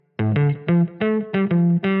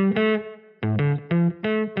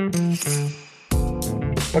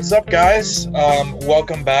What's up, guys?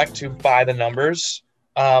 Welcome back to By the Numbers.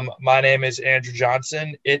 My name is Andrew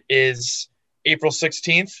Johnson. It is April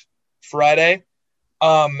 16th, Friday,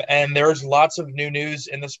 and there's lots of new news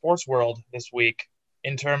in the sports world this week.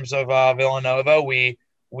 In terms of Villanova, we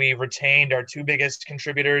retained our two biggest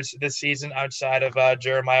contributors this season outside of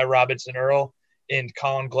Jeremiah Robinson Earl in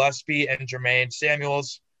Colin Gillespie and Jermaine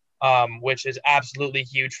Samuels, which is absolutely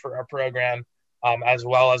huge for our program. As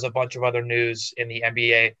well as a bunch of other news in the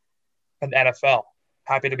NBA and NFL.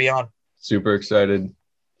 Happy to be on. Super excited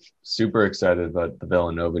about the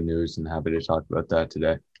Villanova news and happy to talk about that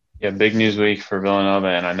today. Yeah, big news week for Villanova,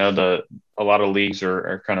 and I know a lot of leagues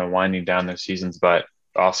are kind of winding down their seasons, but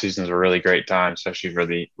off seasons are a really great time,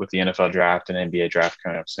 especially with the NFL draft and NBA draft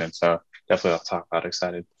coming up soon. So definitely I'll talk about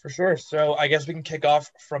excited. For sure. So I guess we can kick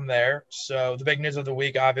off from there. So the big news of the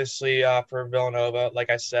week, obviously, for Villanova, like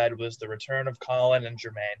I said, was the return of Colin and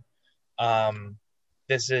Jermaine.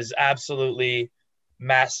 This is absolutely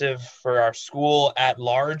massive for our school at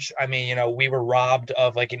large. I mean, we were robbed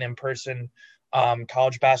of like an in-person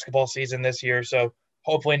college basketball season this year. So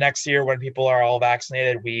hopefully next year when people are all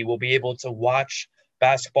vaccinated, we will be able to watch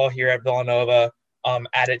basketball here at Villanova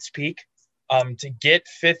at its peak. To get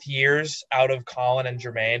fifth years out of Colin and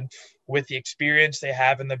Jermaine with the experience they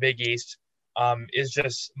have in the Big East is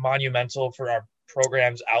just monumental for our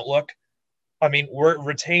program's outlook. I mean, we're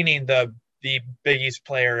retaining the Big East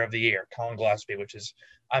Player of the Year, Colin Gillespie, which is,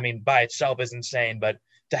 by itself is insane. But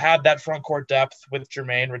to have that front court depth with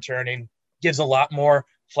Jermaine returning gives a lot more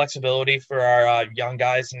flexibility for our young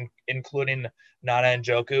guys, including Nana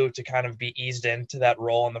Njoku, to kind of be eased into that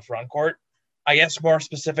role in the front court. I guess more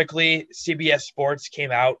specifically, CBS Sports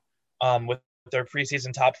came out with their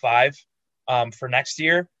preseason top five for next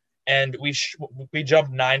year, and we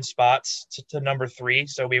jumped 9 spots to number 3.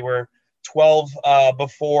 So we were 12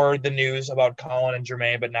 before the news about Colin and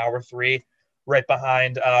Jermaine, but now we're 3, right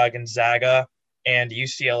behind Gonzaga and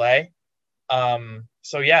UCLA.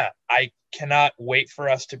 So yeah, I cannot wait for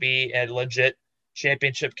us to be a legit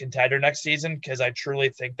championship contender next season because I truly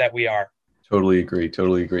think that we are. Totally agree.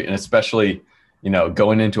 And especially,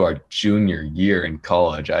 going into our junior year in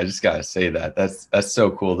college, I just got to say that's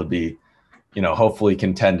so cool to be, hopefully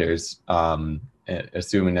contenders,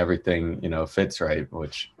 assuming everything, fits right,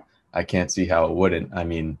 which I can't see how it wouldn't. I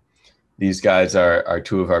mean, these guys are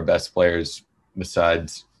two of our best players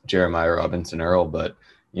besides Jeremiah Robinson Earl, but,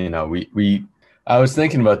 I was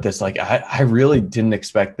thinking about this, like I really didn't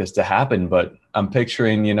expect this to happen, but I'm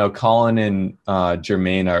picturing, Colin and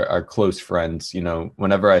Jermaine are close friends.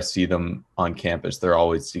 Whenever I see them on campus, they're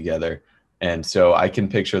always together. And so I can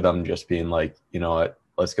picture them just being like, you know what,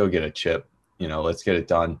 let's go get a chip, let's get it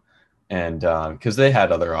done. And because they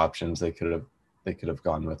had other options they could have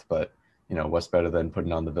gone with, but, what's better than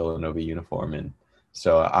putting on the Villanova uniform? And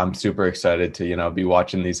so I'm super excited to, be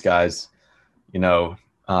watching these guys,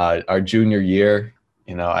 our junior year.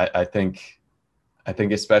 I think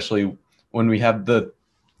especially when we have the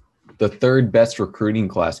third best recruiting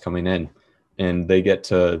class coming in and they get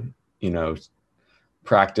to,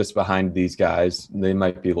 practice behind these guys, they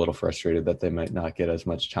might be a little frustrated that they might not get as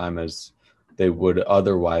much time as they would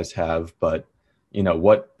otherwise have. But,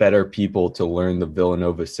 what better people to learn the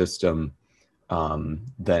Villanova system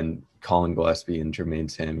than Colin Gillespie and Jermaine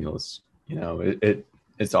Samuels?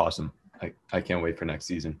 It's awesome. I can't wait for next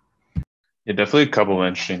season. Yeah, definitely a couple of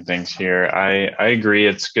interesting things here. I agree.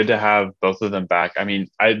 It's good to have both of them back. I mean,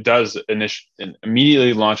 it does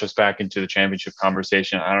immediately launch us back into the championship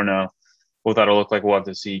conversation. I don't know what that'll look like. We'll have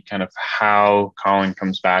to see kind of how Colin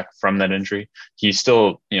comes back from that injury. He's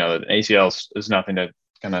still, the ACL is nothing to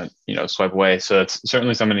kind of, swipe away. So it's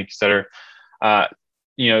certainly something to consider.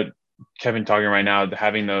 Kevin talking right now,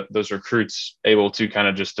 having those recruits able to kind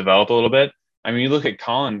of just develop a little bit. I mean, you look at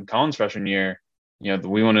Colin's freshman year,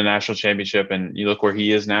 we won a national championship, and you look where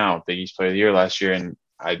he is now, Big East Player of the Year last year, and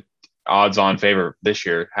odds on favor this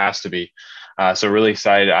year has to be. So really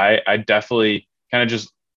excited. I definitely kind of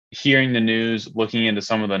just hearing the news, looking into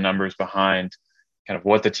some of the numbers behind kind of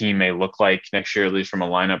what the team may look like next year, at least from a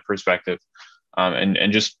lineup perspective.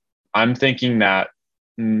 And just I'm thinking that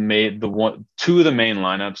two of the main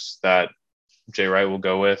lineups that Jay Wright will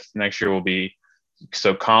go with next year will be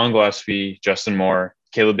Colin Gillespie, Justin Moore,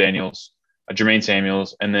 Caleb Daniels, Jermaine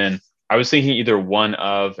Samuels, and then I was thinking either one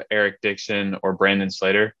of Eric Dixon or Brandon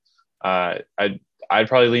Slater. I'd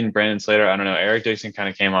probably lean Brandon Slater. I don't know. Eric Dixon kind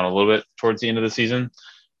of came on a little bit towards the end of the season,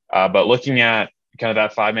 but looking at kind of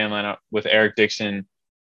that 5-man lineup with Eric Dixon,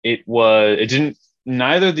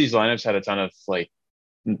 neither of these lineups had a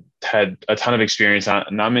ton of experience on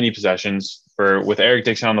not many possessions with Eric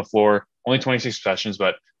Dixon on the floor, only 26 possessions,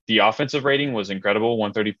 but the offensive rating was incredible,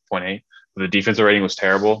 130.8, but the defensive rating was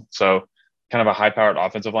terrible. So kind of a high-powered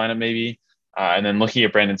offensive lineup maybe. And then looking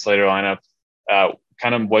at Brandon Slater lineup,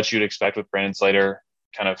 kind of what you'd expect with Brandon Slater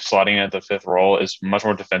kind of slotting in at the fifth role is much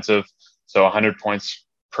more defensive. So 100 points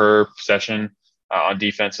per session on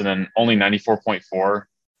defense, and then only 94.4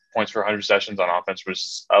 points per 100 sessions on offense, which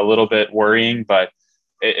is a little bit worrying, but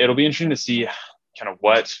it'll be interesting to see kind of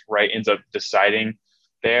what Wright ends up deciding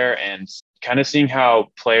there, and kind of seeing how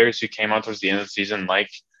players who came on towards the end of the season, like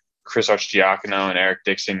Chris Arcidiacono and Eric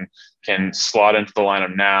Dixon, can slot into the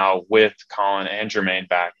lineup now with Colin and Jermaine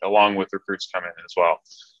back, along with recruits coming in as well.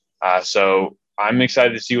 So I'm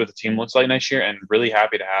excited to see what the team looks like next year, and really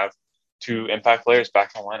happy to have two impact players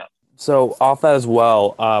back in the lineup. So off that as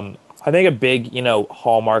well, I think a big,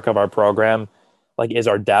 hallmark of our program, is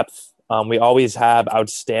our depth. We always have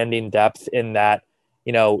outstanding depth in that,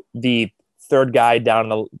 the third guy down in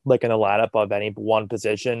the lineup of any one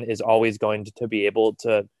position is always going to be able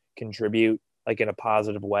to contribute in a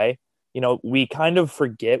positive way. We kind of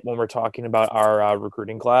forget when we're talking about our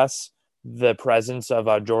recruiting class, the presence of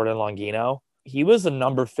Jordan Longino. He was the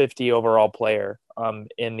number 50 overall player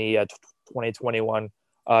in the 2021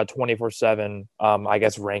 24/7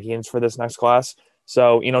 rankings for this next class.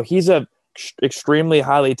 So he's a extremely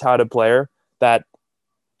highly touted player that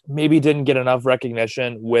maybe didn't get enough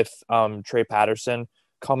recognition with Trey Patterson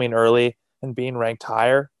coming early and being ranked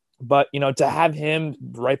higher. But to have him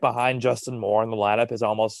right behind Justin Moore in the lineup is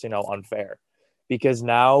almost unfair, because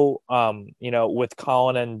now with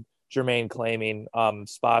Colin and Jermaine claiming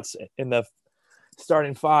spots in the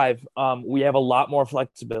starting five, we have a lot more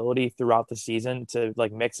flexibility throughout the season to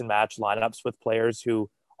mix and match lineups with players who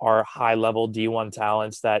are high level D1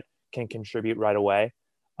 talents that can contribute right away.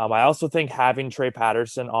 I also think having Trey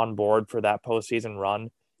Patterson on board for that postseason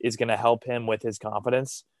run is going to help him with his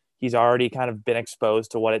confidence. He's already kind of been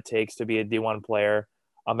exposed to what it takes to be a D1 player.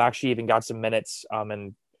 Actually even got some minutes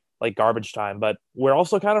in garbage time, but we're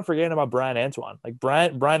also kind of forgetting about Brian Antoine.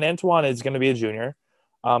 Brian Antoine is going to be a junior.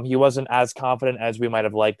 He wasn't as confident as we might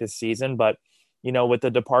have liked this season, but with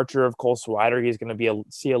the departure of Cole Swider, he's going to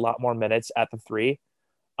see a lot more minutes at the three.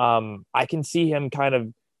 I can see him kind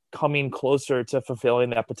of coming closer to fulfilling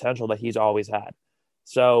that potential that he's always had.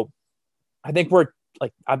 So I think we're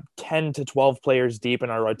I'm 10 to 12 players deep in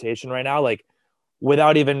our rotation right now.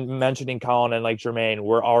 Without even mentioning Colin and Jermaine,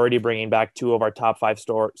 we're already bringing back two of our top five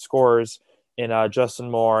scorers in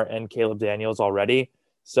Justin Moore and Caleb Daniels already.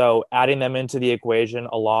 So adding them into the equation,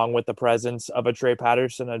 along with the presence of a Trey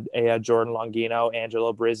Patterson, a Jordan Longino,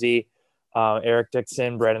 Angelo Brizzi, Eric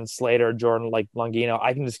Dixon, Brandon Slater, Jordan Longino,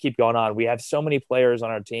 I can just keep going on. We have so many players on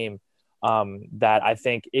our team that I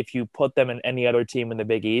think if you put them in any other team in the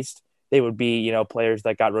Big East, they would be, players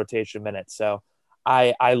that got rotation minutes. So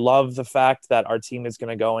I love the fact that our team is going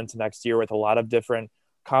to go into next year with a lot of different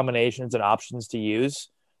combinations and options to use.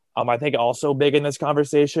 I think also big in this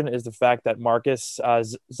conversation is the fact that Marcus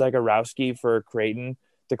Zagorowski for Creighton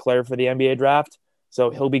declared for the NBA draft. So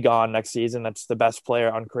he'll be gone next season. That's the best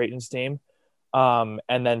player on Creighton's team. And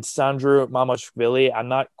then Sandro Mamashvili, I'm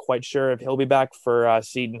not quite sure if he'll be back for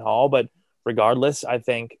Seton Hall, but regardless, I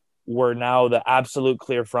think we're now the absolute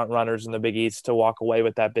clear front runners in the Big East to walk away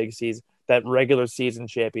with that big season, that regular season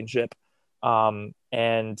championship.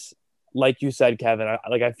 And like you said, Kevin,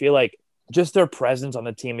 I feel like just their presence on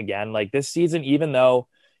the team again, this season, even though,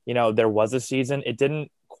 there was a season, it didn't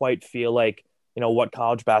quite feel like, what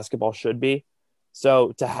college basketball should be.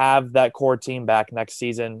 So to have that core team back next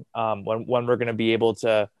season, when we're going to be able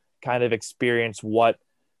to kind of experience what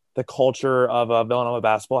the culture of Villanova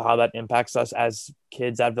basketball, how that impacts us as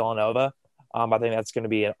kids at Villanova, I think that's going to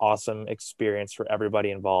be an awesome experience for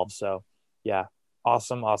everybody involved. So yeah,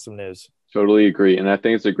 awesome news. Totally agree. And I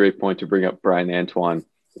think it's a great point to bring up Brian Antoine.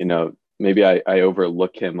 Maybe I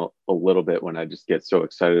overlook him a little bit when I just get so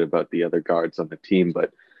excited about the other guards on the team.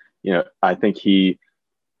 But, I think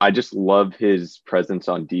I just love his presence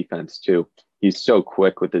on defense too. He's so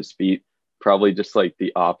quick with his feet, probably just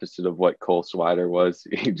the opposite of what Cole Swider was.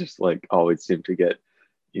 He just always seemed to get,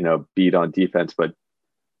 beat on defense. But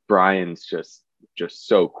Brian's just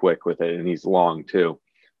so quick with it, and he's long too.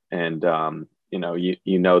 And,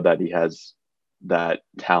 that he has that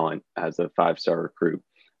talent as a 5-star recruit.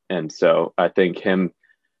 And so I think him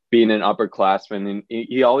being an upperclassman, and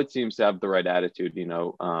he always seems to have the right attitude.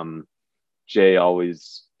 Jay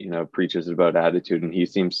always, preaches about attitude, and he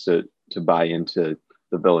seems to buy into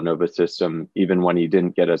the Villanova system, even when he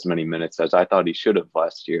didn't get as many minutes as I thought he should have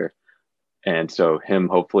last year. And so him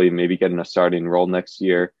hopefully maybe getting a starting role next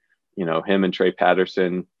year, him and Trey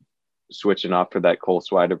Patterson switching off for that Cole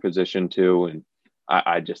Swider position too. And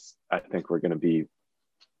I think we're going to be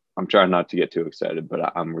I'm trying not to get too excited,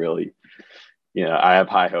 but I'm really, I have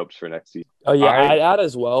high hopes for next season. Oh yeah, I'd add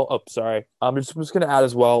as well. Oh, sorry. I'm just going to add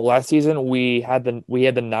as well. Last season we had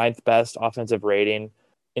the ninth best offensive rating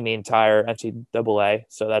in the entire NCAA.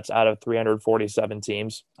 So that's out of 347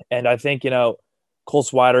 teams. And I think Cole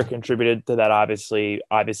Swider contributed to that. Obviously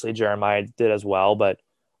Jeremiah did as well. But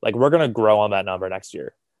like we're going to grow on that number next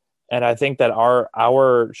year. And I think that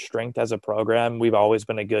our strength as a program, we've always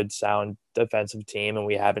been a good, sound defensive team, and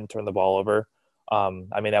we haven't turned the ball over.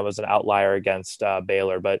 I mean, that was an outlier against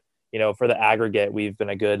Baylor, but for the aggregate, we've been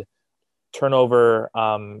a good turnover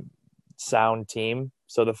sound team.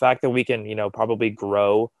 So the fact that we can, probably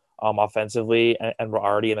grow offensively, and we're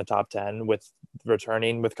already in the top 10 with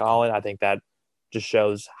returning with Colin, I think that just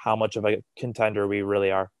shows how much of a contender we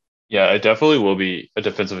really are. Yeah, it definitely will be a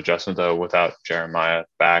defensive adjustment, though, without Jeremiah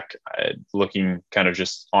back. Looking kind of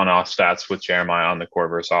just on-off stats with Jeremiah on the court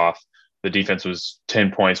versus off, the defense was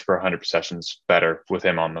 10 points per 100 possessions better with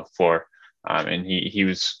him on the floor. And he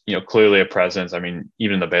was, clearly a presence. I mean,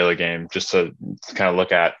 even the Baylor game, just to kind of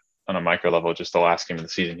look at on a micro level, just the last game of the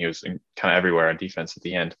season, he was kind of everywhere on defense at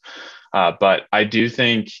the end. But I do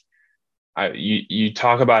think you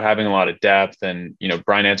talk about having a lot of depth and,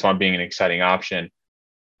 Brian Antoine being an exciting option.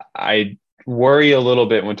 I worry a little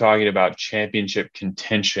bit when talking about championship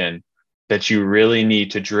contention that you really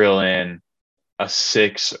need to drill in a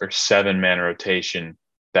 6 or 7 man rotation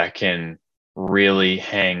that can really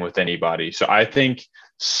hang with anybody. So I think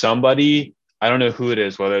somebody, I don't know who it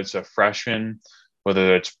is, whether it's a freshman,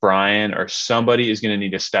 whether it's Brian, or somebody is going to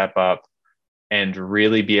need to step up and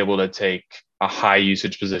really be able to take a high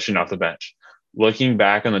usage position off the bench. Looking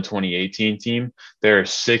back on the 2018 team, there are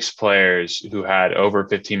 6 players who had over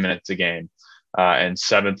 15 minutes a game, and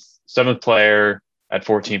seventh player at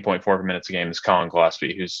 14.4 minutes a game is Colin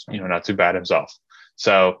Gillespie, who's not too bad himself.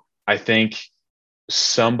 So I think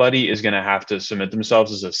somebody is going to have to submit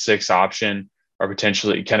themselves as a 6 option, or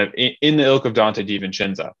potentially kind of in the ilk of Dante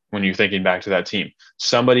DiVincenzo. When you're thinking back to that team,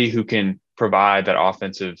 somebody who can provide that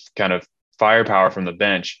offensive kind of firepower from the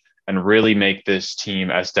bench and really make this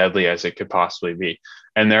team as deadly as it could possibly be.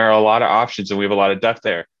 And there are a lot of options, and we have a lot of depth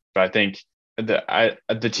there. But I think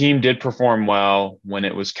the team did perform well when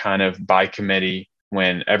it was kind of by committee,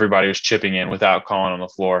 when everybody was chipping in without Colin on the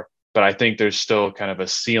floor. But I think there's still kind of a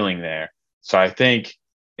ceiling there. So I think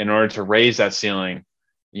in order to raise that ceiling,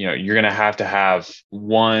 you're going to have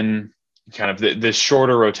one kind of this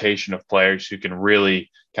shorter rotation of players who can really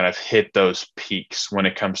kind of hit those peaks when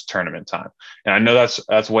it comes to tournament time. And I know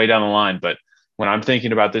that's way down the line, but when I'm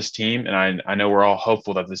thinking about this team, and I know we're all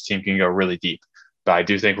hopeful that this team can go really deep, but I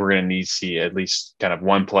do think we're going to need to see at least kind of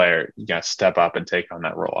one player step up and take on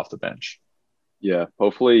that role off the bench. Yeah,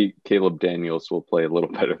 hopefully Caleb Daniels will play a little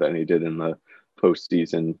better than he did in the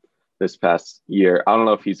postseason this past year. I don't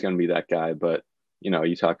know if he's going to be that guy, but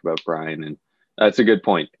you talk about Brian, and that's a good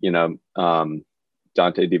point. Dante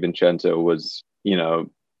DiVincenzo was,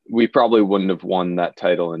 we probably wouldn't have won that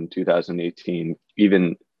title in 2018,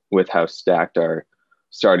 even with how stacked our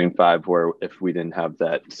starting 5 were, if we didn't have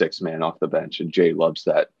that 6-man off the bench. And Jay loves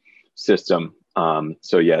that system.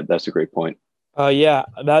 So yeah, that's a great point. Yeah,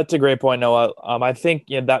 that's a great point, Noah. I think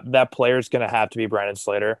that player is going to have to be Brandon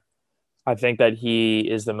Slater. I think that he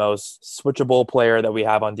is the most switchable player that we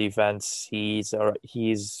have on defense. He's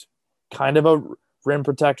kind of a rim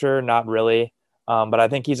protector, not really, but I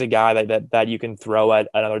think he's a guy that you can throw at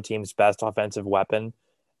another team's best offensive weapon.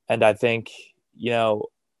 And I think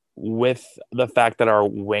with the fact that our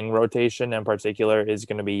wing rotation in particular is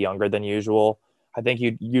going to be younger than usual, I think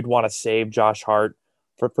you'd want to save Josh Hart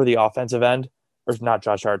for the offensive end, or not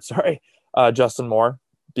Josh Hart, sorry, Justin Moore.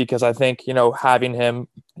 Because I think, having him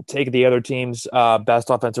take the other team's best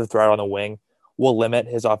offensive threat on the wing will limit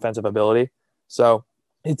his offensive ability. So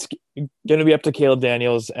it's going to be up to Caleb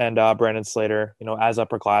Daniels and Brandon Slater, as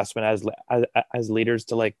upperclassmen, as leaders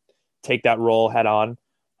to take that role head on.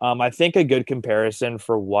 I think a good comparison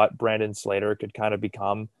for what Brandon Slater could kind of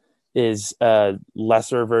become is a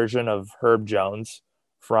lesser version of Herb Jones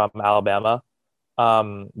from Alabama.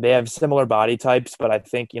 They have similar body types, but I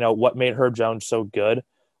think, what made Herb Jones so good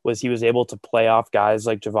was he was able to play off guys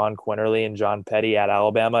like Javon Quinterly and John Petty at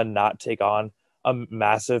Alabama, not take on a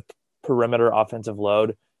massive perimeter offensive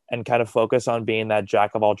load, and kind of focus on being that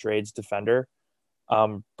jack of all trades defender.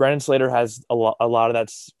 Brandon Slater has a lot of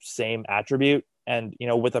that same attribute. And,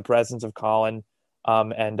 with the presence of Colin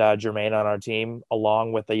and Jermaine on our team,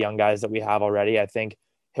 along with the young guys that we have already, I think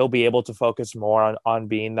he'll be able to focus more on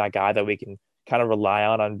being that guy that we can kind of rely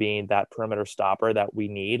on being that perimeter stopper that we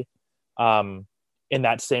need. In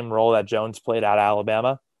that same role that Jones played at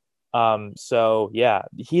Alabama. So yeah,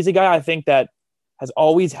 he's a guy I think that has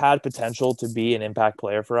always had potential to be an impact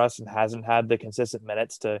player for us and hasn't had the consistent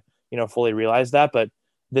minutes to, fully realize that. But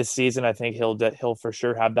this season, I think he'll for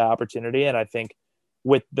sure have that opportunity. And I think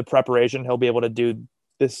with the preparation he'll be able to do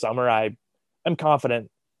this summer, I'm confident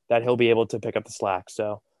that he'll be able to pick up the slack.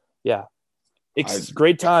 So, yeah, it's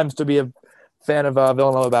great times to be a fan of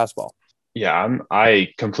Villanova basketball. Yeah,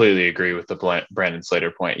 I completely agree with the Brandon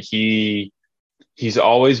Slater point. He's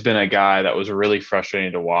always been a guy that was really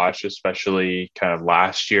frustrating to watch, especially kind of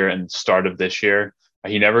last year and start of this year.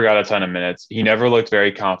 He never got a ton of minutes. He never looked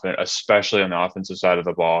very confident, especially on the offensive side of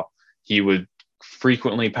the ball. He would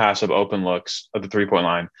frequently pass up open looks at the 3-point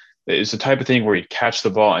line. It's the type of thing where he'd catch the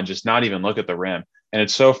ball and just not even look at the rim. And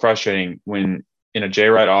it's so frustrating when in a Jay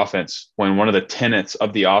Wright offense, when one of the tenets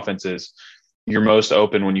of the offense is you're most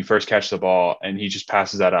open when you first catch the ball, and he just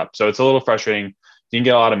passes that up. So it's a little frustrating. He can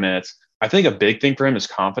get a lot of minutes. I think a big thing for him is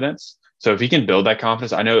confidence. So if he can build that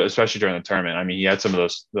confidence, I know, especially during the tournament, I mean, he had some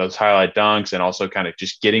of those highlight dunks and also kind of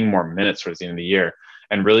just getting more minutes towards the end of the year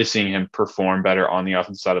and really seeing him perform better on the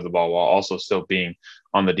offensive side of the ball while also still being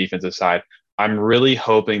on the defensive side. I'm really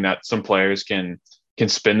hoping that some players can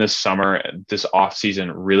spend this summer, this off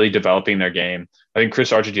season, really developing their game. I think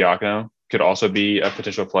Chris Arcidiacono could also be a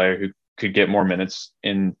potential player who could get more minutes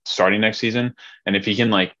in starting next season. And if he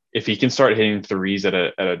can start hitting threes at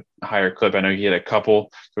a higher clip, I know he had a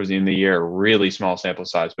couple towards the end of the year, really small sample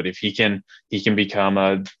size, but if he can become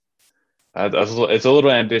it's a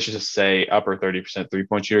little ambitious to say upper 30%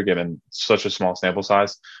 3-point shooter given such a small sample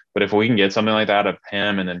size. But if we can get something like that of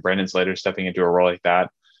him and then Brandon Slater stepping into a role like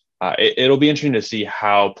that, it'll be interesting to see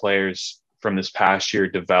how players from this past year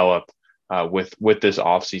develop with this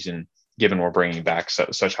offseason, given we're bringing back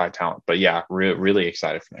such high talent. But yeah, really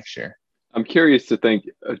excited for next year. I'm curious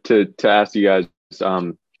to ask you guys,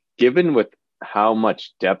 given with how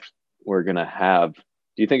much depth we're going to have,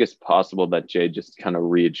 do you think it's possible that Jay just kind of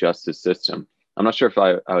readjusts his system? I'm not sure if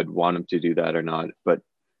I would want him to do that or not, but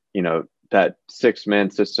that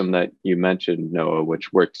 6-man system that you mentioned, Noah,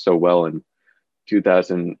 which worked so well in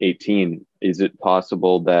 2018, is it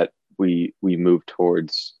possible that we move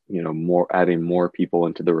towards more adding more people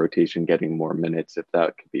into the rotation, getting more minutes, if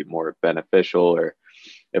that could be more beneficial, or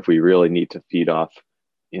if we really need to feed off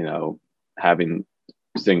having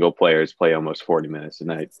single players play almost 40 minutes a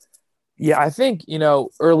night? Yeah, I think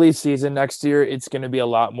early season next year it's going to be a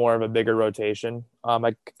lot more of a bigger rotation,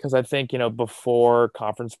 because I think before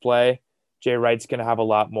conference play, Jay Wright's going to have a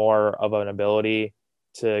lot more of an ability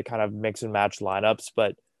to kind of mix and match lineups.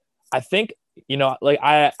 But I think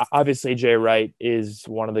obviously Jay Wright is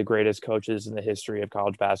one of the greatest coaches in the history of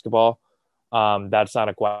college basketball. That's not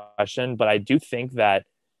a question, but I do think that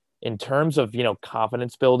in terms of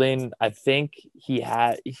confidence building, I think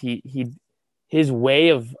his way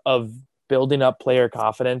of building up player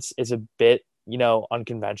confidence is a bit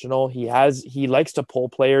unconventional. He likes to pull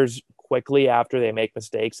players quickly after they make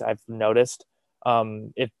mistakes. I've noticed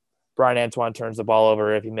if Brian Antoine turns the ball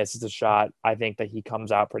over, if he misses a shot, I think that he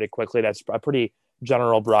comes out pretty quickly. That's a pretty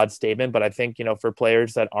general broad statement, but I think for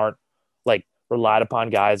players that aren't like relied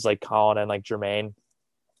upon guys like Colin and like Jermaine,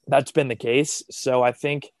 that's been the case. So I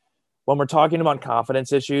think when we're talking about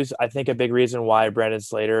confidence issues, I think a big reason why Brandon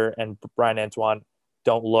Slater and Brian Antoine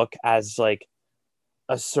don't look as like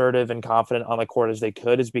assertive and confident on the court as they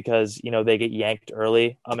could is because they get yanked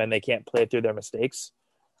early and they can't play through their mistakes.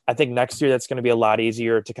 I think next year that's going to be a lot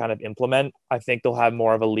easier to kind of implement. I think they'll have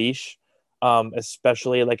more of a leash,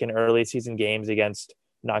 especially like in early season games against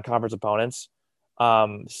non-conference opponents.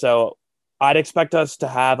 So I'd expect us to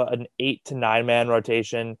have an 8 to 9 man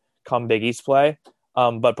rotation come Big East play.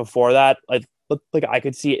 But before that, like I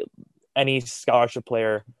could see any scholarship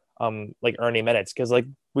player like earning minutes, because like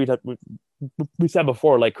we said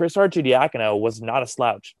before, like Chris Arcidiacono was not a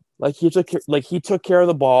slouch. Like he took care of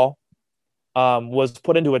the ball, was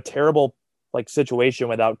put into a terrible like situation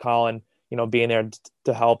without Colin, being there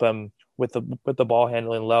to help him with the ball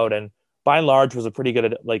handling load, and by and large was a pretty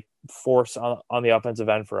good like force on the offensive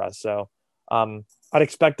end for us. So I'd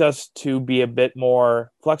expect us to be a bit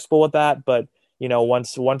more flexible with that, but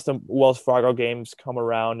once the Wells Fargo games come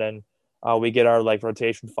around and we get our like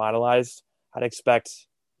rotation finalized, I'd expect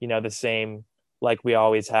the same, like we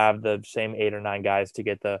always have, the same 8 or 9 guys to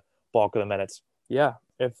get the bulk of the minutes. Yeah,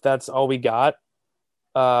 if that's all we got,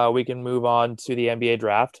 we can move on to the NBA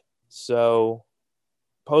draft. So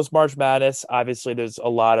post March Madness, obviously there's a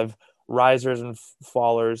lot of risers and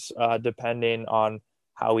fallers depending on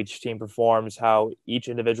how each team performs, how each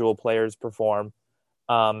individual players perform.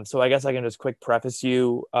 So I guess I can just quick preface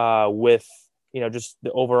you with just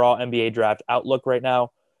the overall NBA draft outlook right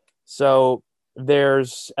now. So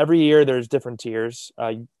every year there's different tiers.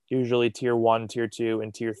 usually tier 1, tier 2,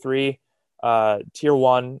 and tier 3. Tier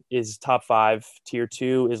 1 is top 5, tier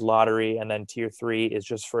 2 is lottery, and then tier 3 is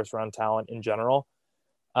just first round talent in general.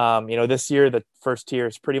 This year the first tier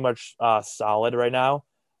is pretty much solid right now,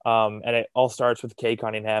 and it all starts with Cade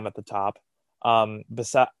Cunningham at the top.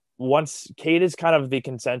 Once Cade is kind of the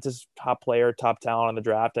consensus top player, top talent on the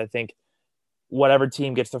draft, I think whatever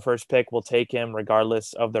team gets the first pick will take him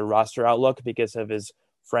regardless of their roster outlook because of his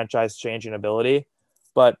franchise changing ability.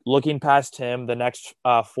 But looking past him, the next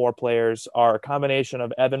 4 players are a combination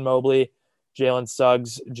of Evan Mobley, Jalen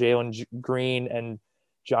Suggs, Jalen Green, and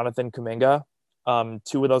Jonathan Kuminga.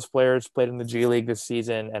 2 of those players played in the G League this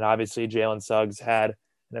season, and obviously Jalen Suggs had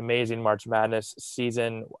an amazing March Madness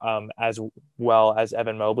season as well as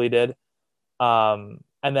Evan Mobley did.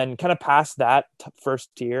 And then kind of past that first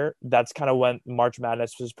tier, that's kind of when March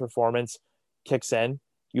Madness's performance kicks in.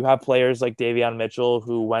 You have players like Davion Mitchell,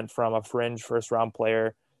 who went from a fringe first-round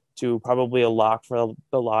player to probably a lock for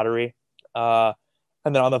the lottery. And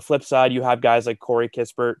then on the flip side, you have guys like Corey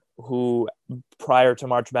Kispert, who prior to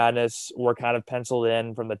March Madness were kind of penciled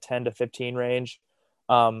in from the 10 to 15 range.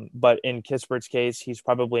 But in Kispert's case, he's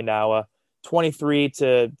probably now a 23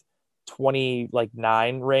 to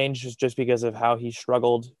 29 range just because of how he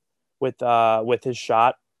struggled with his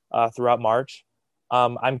shot throughout March.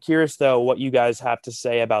 I'm curious, though, what you guys have to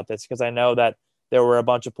say about this, because I know that there were a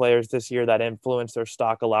bunch of players this year that influenced their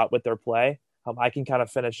stock a lot with their play. I can kind of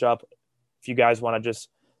finish up if you guys want to just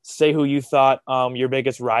say who you thought your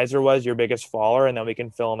biggest riser was, your biggest faller, and then we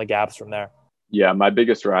can fill in the gaps from there. Yeah, my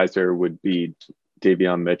biggest riser would be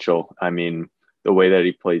Davion Mitchell. I mean, the way that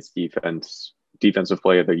he plays defense, defensive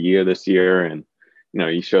player of the year this year, and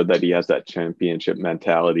he showed that he has that championship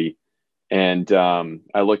mentality. And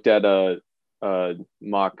I looked at a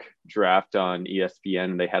mock draft on ESPN,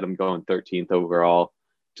 and they had him going 13th overall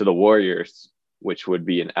to the Warriors, which would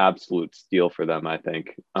be an absolute steal for them, I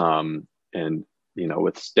think. And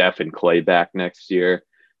with Steph and Clay back next year,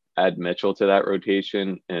 add Mitchell to that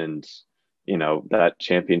rotation, and that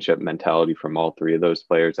championship mentality from all 3 of those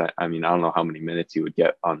players. I mean, I don't know how many minutes he would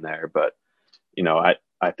get on there, but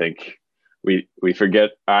I think I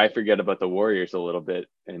forget about the Warriors a little bit,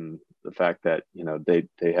 and the fact that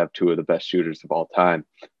they have 2 of the best shooters of all time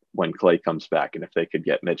when Clay comes back, and if they could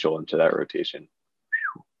get Mitchell into that rotation,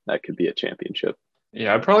 that could be a championship.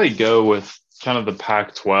 Yeah, I'd probably go with kind of the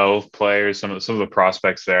Pac-12 players, some of the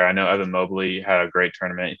prospects there. I know Evan Mobley had a great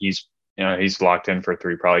tournament. He's locked in for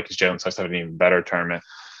 3 probably because Jalen Suggs had an even better tournament.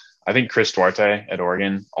 I think Chris Duarte at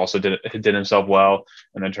Oregon also did himself well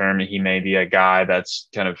in the tournament. He may be a guy that's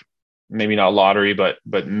kind of maybe not lottery, but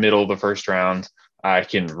middle of the first round.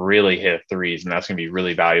 Can really hit threes, and that's going to be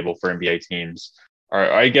really valuable for NBA teams.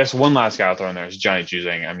 Or I guess one last guy I'll throw in there is Johnny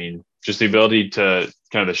Juzang. I mean, just the ability to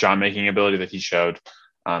kind of the shot making ability that he showed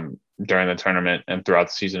during the tournament and throughout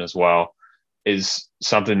the season as well is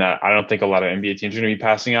something that I don't think a lot of NBA teams are going to be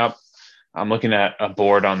passing up. I'm looking at a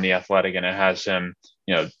board on The Athletic, and it has him,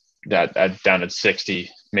 that down at 60,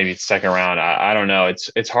 maybe it's second round. I don't know.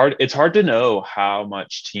 It's hard to know how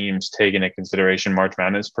much teams take into consideration March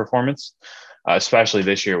Madness performance, especially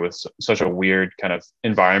this year with such a weird kind of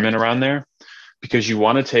environment around there, because you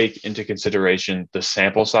want to take into consideration the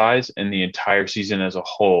sample size and the entire season as a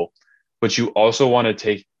whole, but you also want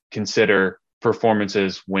to consider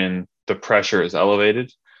performances when the pressure is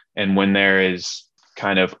elevated and when there is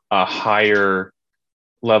kind of a higher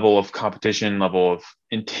level of competition, level of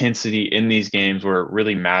intensity in these games where it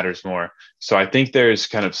really matters more. So I think there's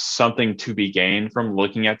kind of something to be gained from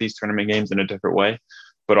looking at these tournament games in a different way,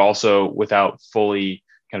 but also without fully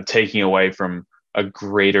kind of taking away from a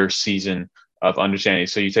greater season of understanding.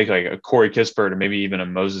 So you take like a Corey Kispert or maybe even a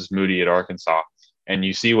Moses Moody at Arkansas, and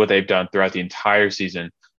you see what they've done throughout the entire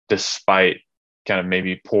season, despite kind of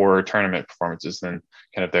maybe poorer tournament performances than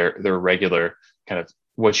kind of their regular kind of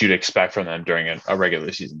what you'd expect from them during a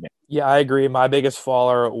regular season game. Yeah, I agree. My biggest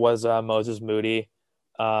faller was Moses Moody.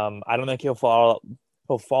 I don't think he'll fall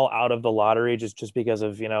out of the lottery just because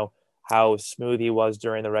of how smooth he was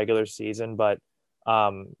during the regular season, but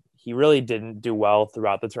he really didn't do well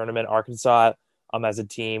throughout the tournament. Arkansas, as a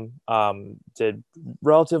team, did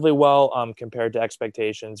relatively well compared to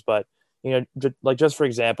expectations. But just for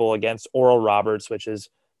example, against Oral Roberts, which is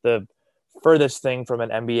the furthest thing from an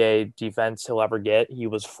NBA defense he'll ever get, he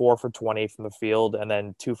was 4 for 20 from the field and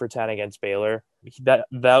then 2 for 10 against Baylor.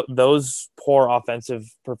 Those poor offensive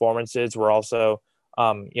performances were also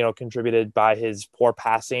contributed by his poor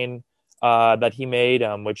passing that he made,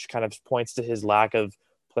 which kind of points to his lack of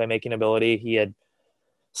playmaking ability. He had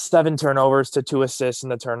 7 turnovers to 2 assists in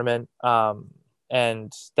the tournament.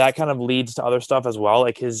 And that kind of leads to other stuff as well.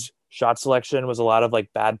 Like his shot selection was a lot of like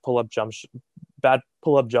bad pull-up jump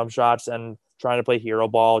shots and trying to play hero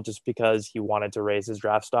ball just because he wanted to raise his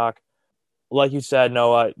draft stock. Like you said,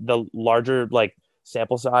 Noah, the larger like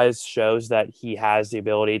sample size shows that he has the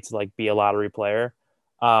ability to like be a lottery player.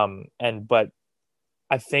 But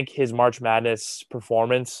I think his March Madness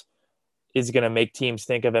performance is going to make teams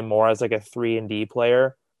think of him more as like a 3-and-D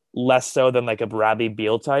player, less so than like a Bradley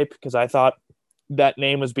Beal type. Because I thought that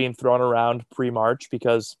name was being thrown around pre-March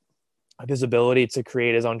because of his ability to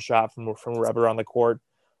create his own shot from wherever on the court,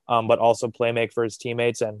 but also play make for his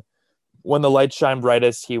teammates. And when the lights shine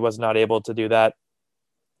brightest, he was not able to do that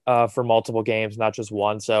for multiple games, not just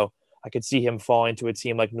one. So I could see him falling to a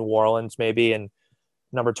team like New Orleans maybe and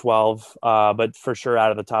number 12, but for sure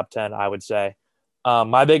out of the top 10, I would say.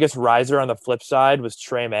 My biggest riser on the flip side was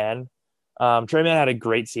Tre Mann. Tre Mann had a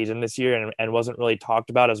great season this year and wasn't really talked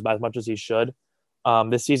about as much as he should.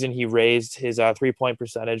 This season, he raised his 3-point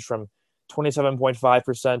percentage from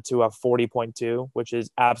 27.5% to 40.2%, which is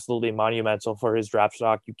absolutely monumental for his draft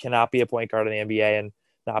stock. You cannot be a point guard in the NBA and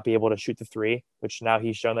not be able to shoot the three, which now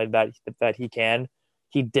he's shown that he can.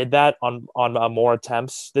 He did that on more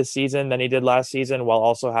attempts this season than he did last season, while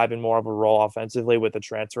also having more of a role offensively with the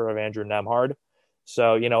transfer of Andrew Nembhard.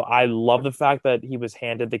 So, I love the fact that he was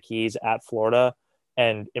handed the keys at Florida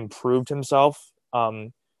and improved himself. A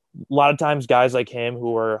lot of times guys like him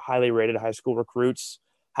who are highly rated high school recruits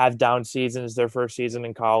have down seasons their first season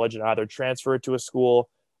in college and either transfer to a school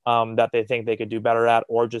that they think they could do better at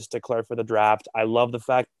or just declare for the draft. I love the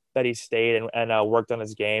fact that he stayed and worked on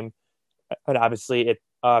his game. And obviously it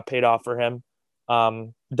paid off for him.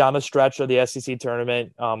 Down the stretch of the SEC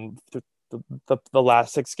tournament, the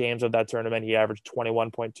last 6 games of that tournament, he averaged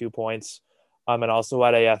 21.2 points and also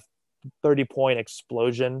had a 30-point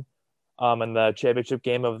explosion in the championship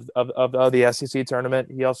game of the SEC tournament.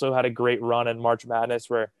 He also had a great run in March Madness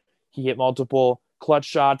where he hit multiple clutch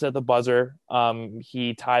shots at the buzzer.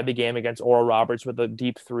 He tied the game against Oral Roberts with a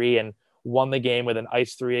deep 3 and won the game with an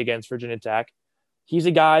ice 3 against Virginia Tech. He's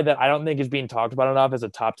a guy that I don't think is being talked about enough as a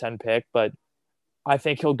top 10 pick, but I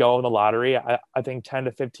think he'll go in the lottery. I think 10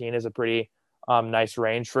 to 15 is a pretty nice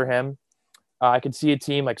range for him. I could see a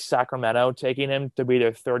team like Sacramento taking him to be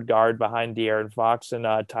their third guard behind De'Aaron Fox and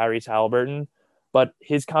Tyrese Halliburton. But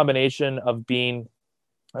his combination of being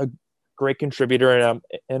a great contributor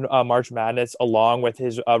in March Madness along with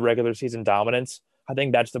his regular season dominance, I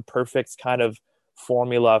think that's the perfect kind of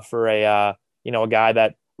formula for a guy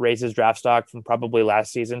that raises draft stock from probably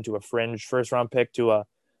last season to a fringe first round pick to a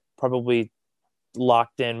probably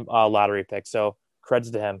locked in lottery pick. So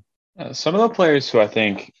creds to him. Some of the players who I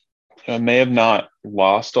think may have not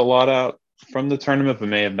lost a lot out from the tournament, but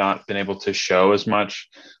may have not been able to show as much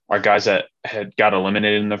are guys that had got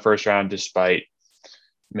eliminated in the first round despite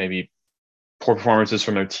maybe poor performances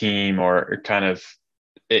from their team or kind of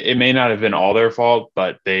it may not have been all their fault,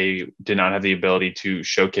 but they did not have the ability to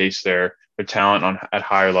showcase their talent at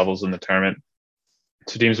higher levels in the tournament.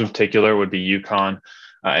 So teams in particular would be UConn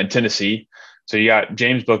and Tennessee. So you got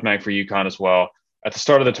James Bouknight for UConn as well. At the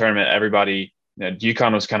start of the tournament, everybody,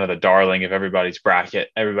 UConn was kind of the darling of everybody's bracket.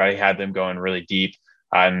 Everybody had them going really deep,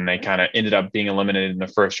 and they kind of ended up being eliminated in the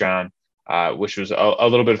first round, which was a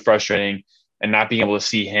little bit frustrating. And not being able to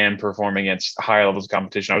see him perform against higher levels of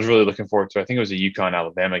competition, I was really looking forward to. I think it was a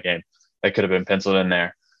UConn-Alabama game that could have been penciled in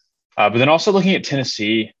there. But then also looking at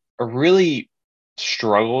Tennessee, really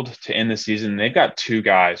struggled to end the season. They've got 2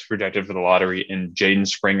 guys projected for the lottery in Jaden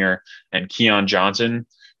Springer and Keon Johnson.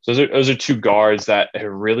 So those are 2 guards that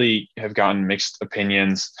have gotten mixed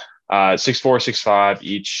opinions, 6'4", 6'5"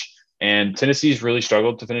 each. And Tennessee's really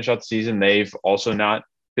struggled to finish out the season. They've also not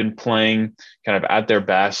been playing kind of at their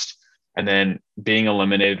best. And then being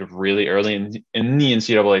eliminated really early in the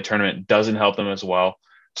NCAA tournament doesn't help them as well.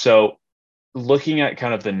 So looking at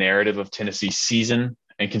kind of the narrative of Tennessee's season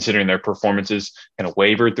and considering their performances kind of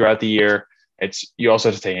wavered throughout the year, you also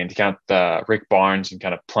have to take into account Rick Barnes and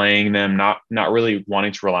kind of playing them, not really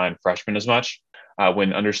wanting to rely on freshmen as much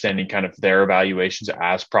when understanding kind of their evaluations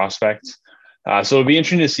as prospects. So it'll be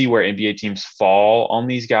interesting to see where NBA teams fall on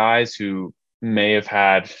these guys who may have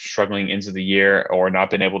had struggling ends of the year or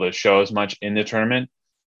not been able to show as much in the tournament.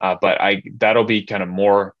 But that'll be kind of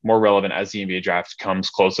more relevant as the NBA draft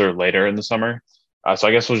comes closer later in the summer. So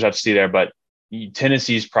I guess we'll just have to see there. But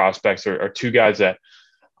Tennessee's prospects are 2 guys that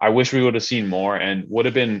I wish we would have seen more and would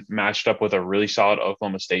have been matched up with a really solid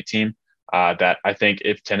Oklahoma State team that I think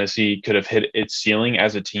if Tennessee could have hit its ceiling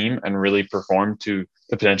as a team and really performed to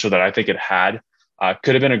the potential that I think it had,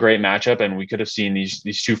 could have been a great matchup, and we could have seen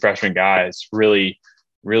these 2 freshman guys really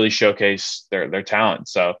showcase their talent.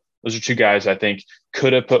 So Those are two guys I think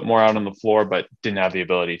could have put more out on the floor, but didn't have the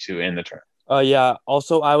ability to in the tournament. Yeah.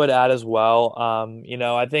 Also, I would add as well,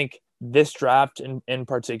 I think this draft in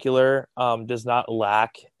particular does not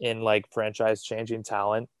lack in like franchise changing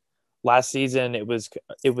talent. Last season, it was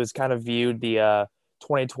kind of viewed the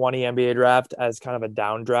 2020 NBA draft as kind of a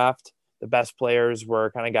down draft. The best players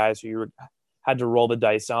were kind of guys who you had to roll the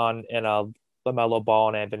dice on in LaMelo Ball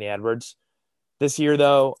and Anthony Edwards. This year,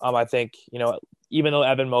 though, I think, even though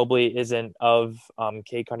Evan Mobley isn't of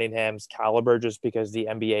Cade Cunningham's caliber just because the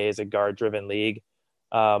NBA is a guard-driven league,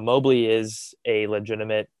 Mobley is a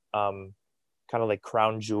legitimate kind of like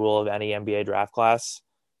crown jewel of any NBA draft class.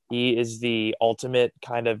 He is the ultimate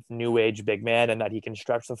kind of new age big man, and that he can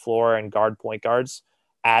stretch the floor and guard point guards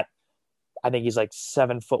at, I think he's like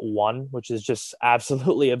 7'1", which is just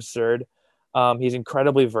absolutely absurd. He's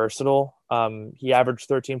incredibly versatile. He averaged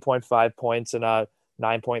 13.5 points and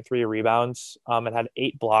 9.3 rebounds, and had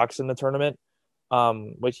 8 blocks in the tournament,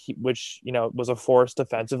 which was a force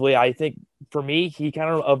defensively. I think for me, he kind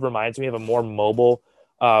of reminds me of a more mobile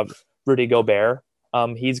Rudy Gobert.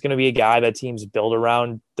 He's going to be a guy that teams build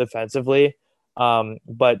around defensively.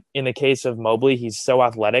 But in the case of Mobley, he's so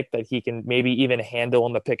athletic that he can maybe even handle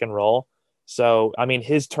in the pick and roll. So, I mean,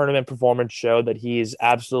 his tournament performance showed that he's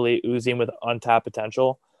absolutely oozing with untapped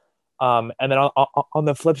potential. And then on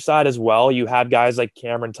the flip side as well, you have guys like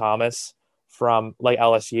Cameron Thomas from like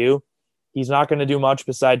LSU. He's not going to do much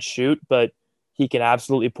besides shoot, but he can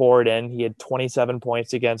absolutely pour it in. He had 27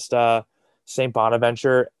 points against St.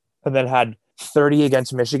 Bonaventure and then had 30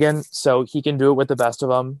 against Michigan. So he can do it with the best of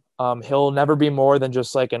them. He'll never be more than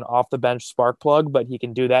just like an off the bench spark plug, but he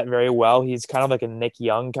can do that very well. He's kind of like a Nick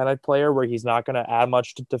Young kind of player where he's not going to add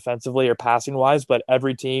much defensively or passing wise, but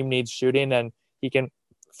every team needs shooting and he can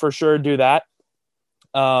for sure do that.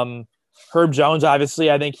 Herb Jones,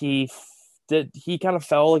 obviously, I think he kind of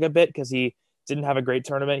fell like a bit because he didn't have a great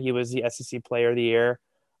tournament. He was the SEC player of the year.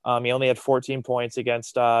 He only had 14 points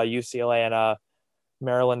against UCLA and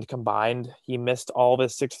Maryland combined. He missed all of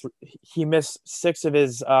his 6 of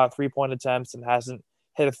his 3-point attempts and hasn't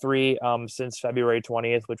hit a 3 since February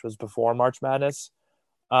 20th, which was before March Madness.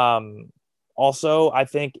 Also, I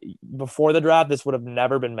think before the draft, this would have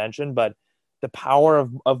never been mentioned, but the power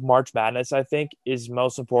of March Madness, I think, is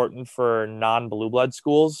most important for non-blue blood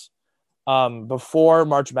schools. Before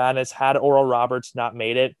March Madness, had Oral Roberts not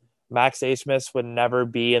made it, Max Abmas would never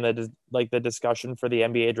be in the discussion for the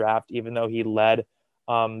NBA draft, even though he led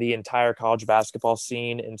the entire college basketball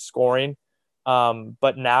scene in scoring.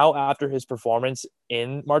 But now after his performance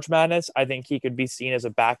in March Madness, I think he could be seen as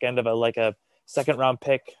a back end of a second round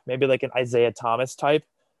pick, maybe like an Isaiah Thomas type,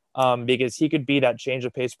 because he could be that change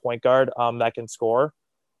of pace point guard that can score.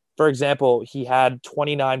 For example, he had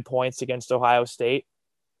 29 points against Ohio State,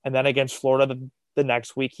 and then against Florida the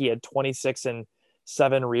next week, he had 26 and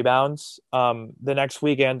 7 rebounds. The next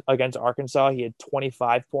weekend against Arkansas, he had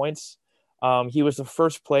 25 points. He was the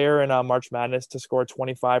first player in March Madness to score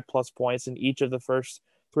 25 plus points in each of the first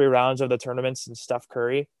 3 rounds of the tournament since Steph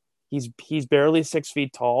Curry. He's barely 6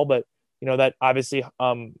 feet tall, but that obviously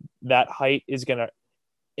that height is going to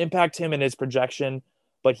impact him in his projection.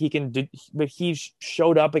 But he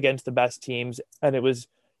showed up against the best teams, and it was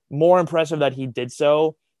more impressive that he did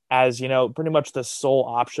so as pretty much the sole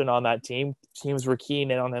option on that team. Teams were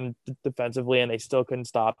keying in on him defensively, and they still couldn't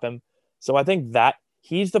stop him. So I think that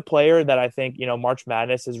he's the player that I think, March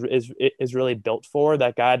Madness is really built for,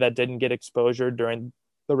 that guy that didn't get exposure during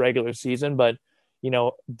the regular season. But,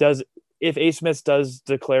 if Abmas does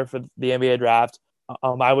declare for the NBA draft,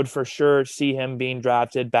 I would for sure see him being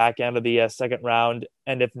drafted back end of the second round.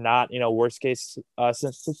 And if not, worst case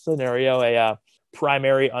scenario, a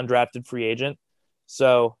primary undrafted free agent.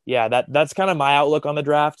 So yeah, that's kind of my outlook on the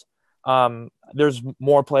draft. There's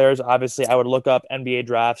more players. Obviously, I would look up NBA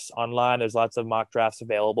drafts online. There's lots of mock drafts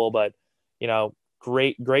available, but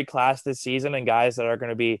great class this season, and guys that are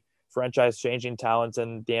going to be franchise changing talents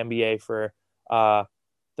in the NBA for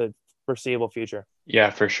the foreseeable future. Yeah,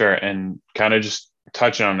 for sure. And kind of just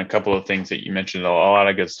touching on a couple of things that you mentioned, a lot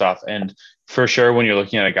of good stuff. And for sure, when you're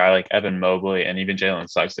looking at a guy like Evan Mobley and even Jalen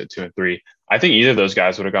Suggs at 2 and 3, I think either of those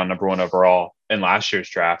guys would have gone number 1 overall in last year's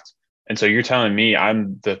draft. And so you're telling me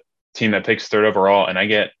I'm the team that picks 3rd overall and I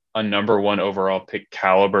get a number 1 overall pick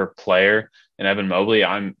caliber player in Evan Mobley.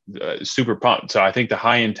 I'm super pumped. So I think the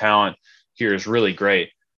high end talent here is really great.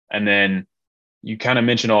 And then you kind of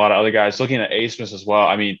mentioned a lot of other guys. Looking at Abmas as well,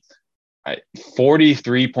 I mean,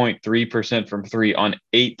 43.3% from 3 on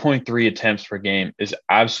 8.3 attempts per game is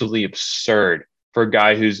absolutely absurd for a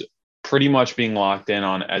guy who's pretty much being locked in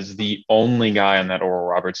on as the only guy on that Oral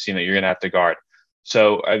Roberts team that you're going to have to guard.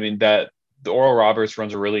 So, I mean, the Oral Roberts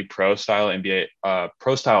runs a really pro style NBA,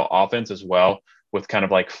 pro style offense as well, with kind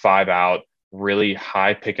of like 5 out, really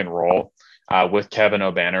high pick and roll with Kevin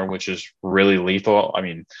O'Banner, which is really lethal. I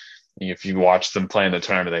mean, if you watch them play in the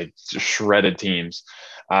tournament, they just shredded teams.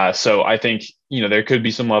 So I think, there could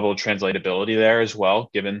be some level of translatability there as well,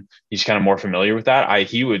 given he's kind of more familiar with that.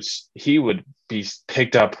 He would be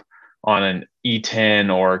picked up on an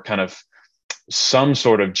E10 or kind of some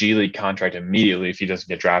sort of G League contract immediately if he doesn't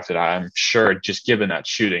get drafted. I'm sure, just given that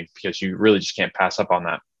shooting, because you really just can't pass up on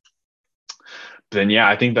that. But then, yeah,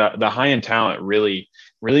 I think the high end talent really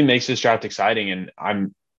makes this draft exciting,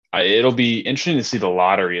 and it'll be interesting to see the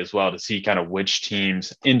lottery as well, to see kind of which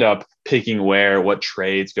teams end up picking where, what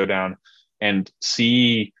trades go down, and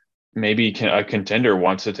see maybe a contender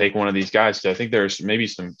wants to take one of these guys. So I think there's maybe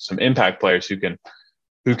some impact players who can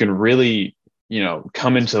really,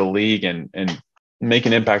 come into the league and make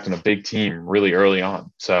an impact on a big team really early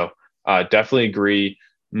on. So definitely agree.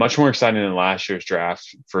 Much more exciting than last year's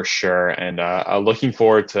draft for sure. And looking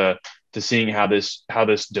forward to seeing how this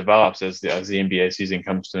develops as the NBA season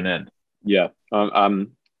comes to an end. Yeah.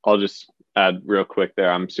 I'll just add real quick there.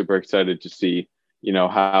 I'm super excited to see,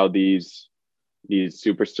 how these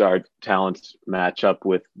superstar talents match up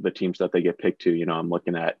with the teams that they get picked to. I'm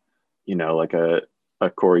looking at, like a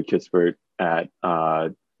Corey Kispert at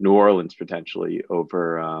New Orleans potentially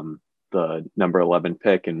over the number 11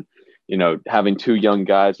 pick. And, having two young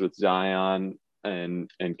guys with Zion and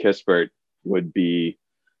Kispert would be,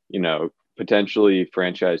 potentially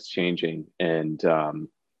franchise changing. And,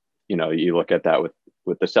 you look at that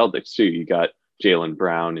with the Celtics too. You got Jaylen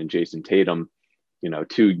Brown and Jason Tatum,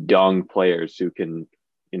 two young players who can,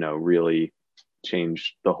 really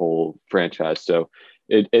change the whole franchise. So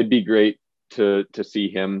it'd be great to see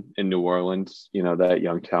him in New Orleans, that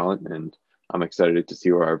young talent. And I'm excited to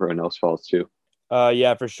see where everyone else falls too.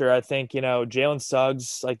 Yeah, for sure. I think, Jalen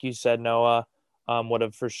Suggs, like you said, Noah, would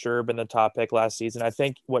have for sure been the top pick last season. I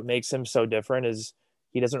think what makes him so different is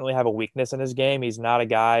he doesn't really have a weakness in his game. He's not a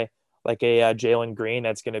guy like a Jalen Green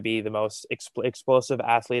that's going to be the most explosive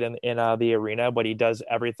athlete in the arena, but he does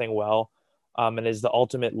everything well, and is the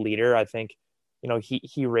ultimate leader. I think,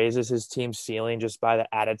 he raises his team's ceiling just by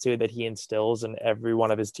the attitude that he instills in every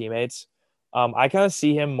one of his teammates. I kind of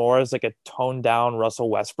see him more as like a toned down Russell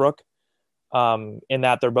Westbrook, in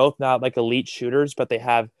that they're both not like elite shooters, but they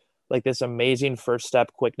have like this amazing first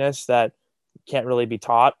step quickness that can't really be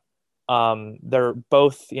taught. They're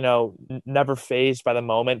both, never fazed by the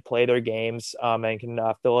moment, play their games, and can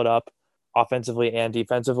fill it up offensively and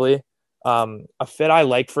defensively. A fit I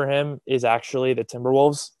like for him is actually the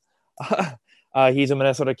Timberwolves. He's a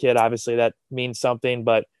Minnesota kid, obviously that means something,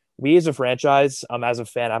 but we as a franchise, as a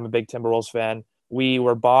fan, I'm a big Timberwolves fan. We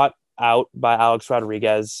were bought out by Alex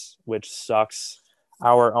Rodriguez, which sucks.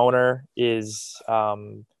 Our owner is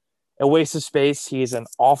a waste of space. He's an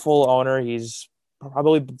awful owner. He's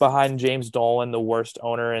probably behind James Dolan, the worst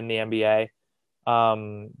owner in the NBA.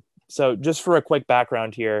 So just for a quick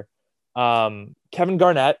background here, Kevin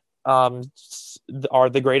Garnett are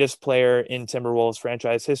the greatest player in Timberwolves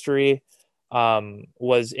franchise history,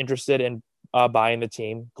 was interested in buying the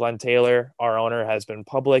team. Glenn Taylor, our owner, has been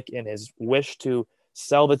public in his wish to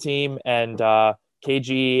sell the team, and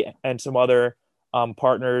KG and some other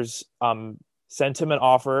partners sent him an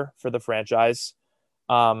offer for the franchise.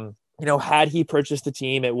 Had he purchased the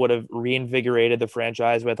team, it would have reinvigorated the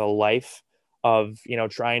franchise with a life of,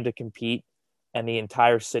 trying to compete and the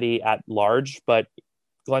entire city at large. But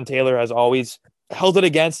Glenn Taylor has always held it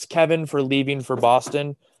against Kevin for leaving for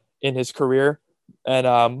Boston in his career.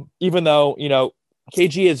 And even though,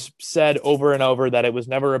 KG has said over and over that it was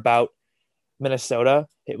never about Minnesota,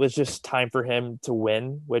 it was just time for him to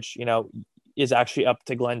win, which, is actually up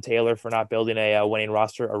to Glenn Taylor for not building a winning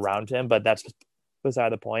roster around him. But that's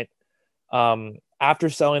beside the point. After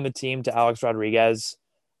selling the team to Alex Rodriguez,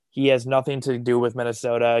 he has nothing to do with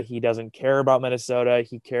Minnesota. He doesn't care about Minnesota.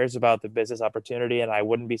 He cares about the business opportunity. And I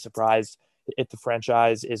wouldn't be surprised if the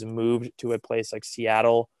franchise is moved to a place like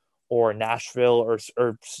Seattle or Nashville or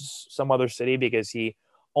some other city, because he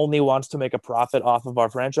only wants to make a profit off of our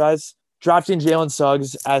franchise. Drafting Jalen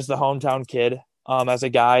Suggs as the hometown kid, as a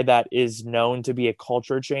guy that is known to be a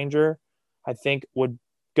culture changer, I think would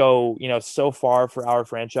go, so far for our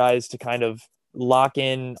franchise to kind of lock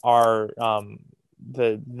in our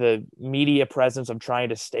the media presence of trying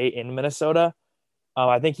to stay in Minnesota.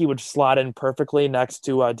 I think he would slot in perfectly next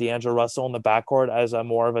to D'Angelo Russell in the backcourt as a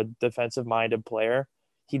more of a defensive-minded player.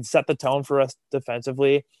 He'd set the tone for us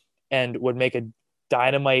defensively and would make a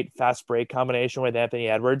dynamite fast break combination with Anthony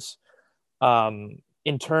Edwards.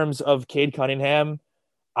 In terms of Cade Cunningham,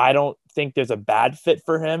 I don't think there's a bad fit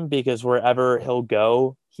for him because wherever he'll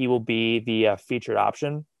go, he will be the featured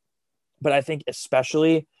option. But I think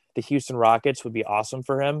especially the Houston Rockets would be awesome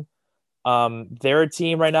for him. They're a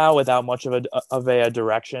team right now without much of a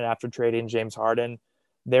direction after trading James Harden.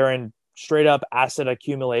 They're in straight up asset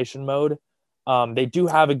accumulation mode. They do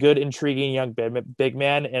have a good, intriguing young big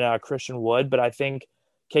man in Christian Wood, but I think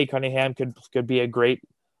Kate Cunningham could be a great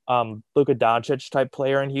Luka Doncic type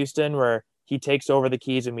player in Houston, where he takes over the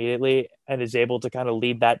keys immediately and is able to kind of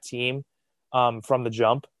lead that team from the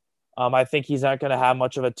jump. I think he's not going to have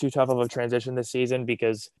much of a too tough of a transition this season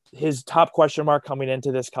because his top question mark coming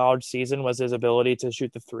into this college season was his ability to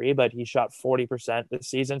shoot the three, but he shot 40% this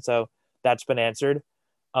season. So that's been answered.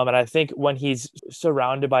 And I think when he's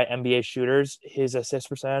surrounded by NBA shooters, his assist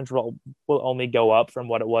percentage will only go up from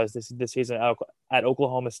what it was this season at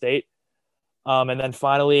Oklahoma State. And then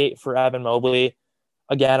finally for Evan Mobley,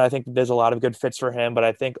 again, I think there's a lot of good fits for him, but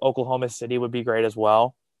I think Oklahoma City would be great as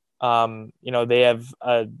well. They have,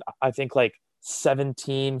 I think, like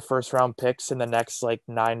 17 first-round picks in the next,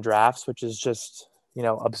 9 drafts, which is just,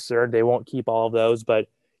 absurd. They won't keep all of those. But,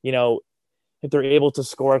 if they're able to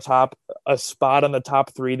score a spot on the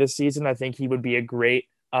top 3 this season, I think he would be a great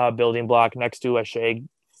building block next to a Shai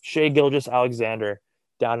Gilgeous-Alexander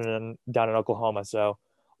down in Oklahoma. So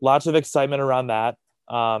lots of excitement around that.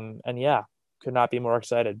 And, yeah, could not be more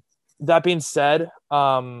excited. That being said,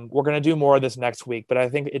 we're going to do more of this next week, but I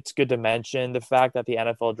think it's good to mention the fact that the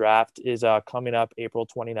NFL draft is coming up April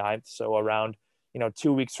 29th. So around,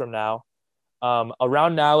 2 weeks from now.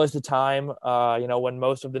 Around now is the time, when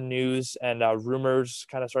most of the news and rumors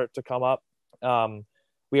kind of start to come up.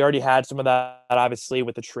 We already had some of that, obviously,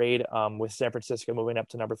 with the trade with San Francisco moving up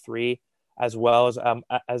to number 3, as well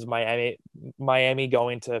as Miami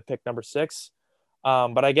going to pick number 6.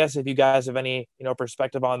 But I guess if you guys have any,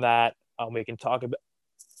 perspective on that, we can talk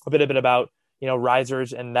a bit about,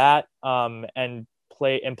 risers and that, and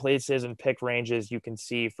places and pick ranges you can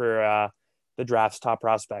see for the draft's top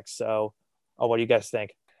prospects. So, what do you guys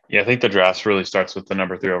think? Yeah, I think the draft really starts with the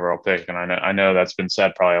number 3 overall pick, and I know that's been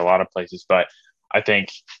said probably a lot of places, but I think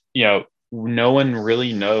no one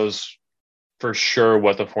really knows for sure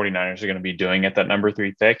what the 49ers are going to be doing at that number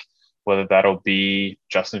 3 pick. Whether that'll be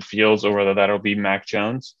Justin Fields or whether that'll be Mac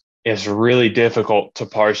Jones. It's really difficult to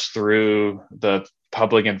parse through the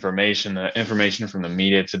public information, the information from the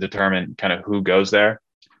media to determine kind of who goes there.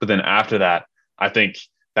 But then after that, I think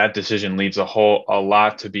that decision leaves a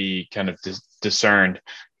lot to be kind of discerned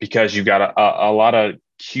because you've got a lot of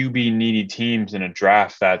QB needy teams in a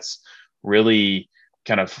draft that's really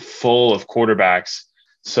kind of full of quarterbacks.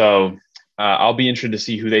 So I'll be interested to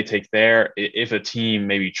see who they take there. If a team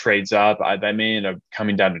maybe trades up, that may end up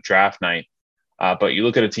coming down to draft night. But you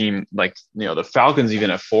look at a team like, the Falcons, even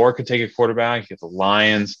at 4, could take a quarterback. You get the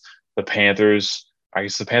Lions, the Panthers. I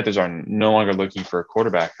guess the Panthers are no longer looking for a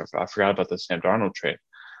quarterback. I forgot about the Sam Darnold trade.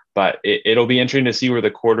 But it'll be interesting to see where the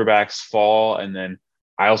quarterbacks fall. And then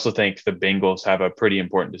I also think the Bengals have a pretty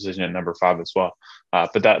important decision at number 5 as well.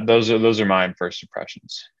 But those are my first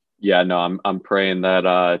impressions. Yeah, no, I'm praying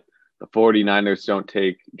that the 49ers don't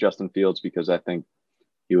take Justin Fields because I think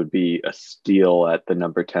he would be a steal at the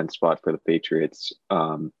number 10 spot for the Patriots,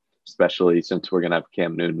 especially since we're going to have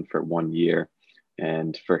Cam Newton for 1 year.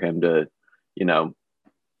 And for him to,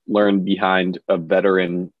 learn behind a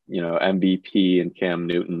veteran, MVP and Cam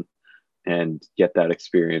Newton and get that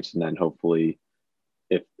experience. And then hopefully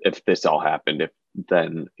if this all happened,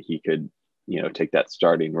 then he could, take that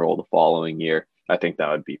starting role the following year. I think that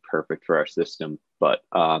would be perfect for our system. But,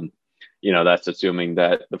 that's assuming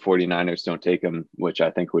that the 49ers don't take him, which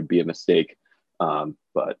I think would be a mistake.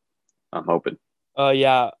 But I'm hoping.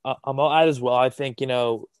 Yeah, I'll add as well. I think,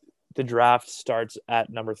 the draft starts at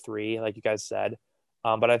number 3, like you guys said.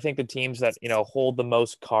 But I think the teams that, hold the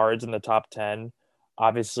most cards in the top 10,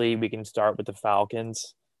 obviously we can start with the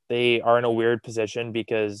Falcons. They are in a weird position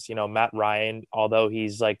because, Matt Ryan, although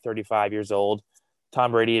he's like 35 years old,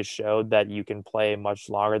 Tom Brady has showed that you can play much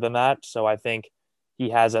longer than that. So I think he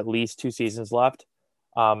has at least 2 seasons left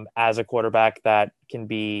as a quarterback that can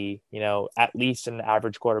be, at least an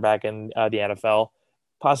average quarterback in the NFL.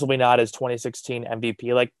 Possibly not his 2016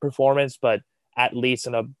 MVP-like performance, but at least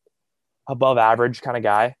an above average kind of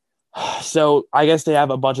guy. So I guess they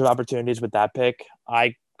have a bunch of opportunities with that pick.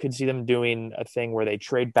 I could see them doing a thing where they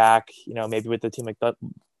trade back, maybe with a team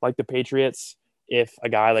like the Patriots, if a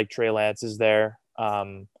guy like Trey Lance is there.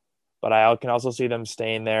 But I can also see them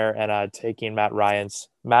staying there and taking Matt Ryan's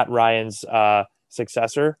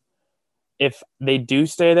successor. If they do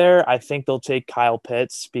stay there, I think they'll take Kyle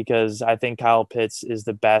Pitts because I think Kyle Pitts is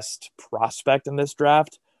the best prospect in this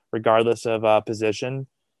draft, regardless of position.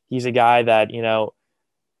 He's a guy that,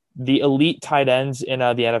 the elite tight ends in the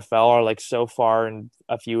NFL are like so far and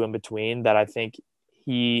a few in between that I think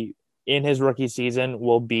he, in his rookie season,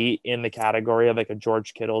 will be in the category of like a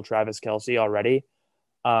George Kittle, Travis Kelce already.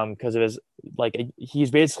 Because of his, like,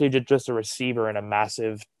 he's basically just a receiver in a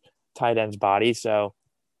massive tight end's body. So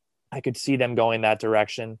I could see them going that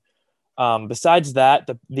direction. Besides that,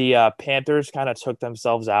 the Panthers kind of took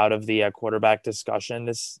themselves out of the quarterback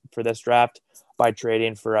discussion for this draft by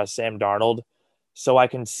trading for Sam Darnold. So I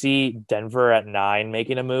can see Denver at 9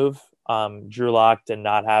 making a move. Drew Lock did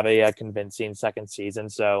not have a convincing second season.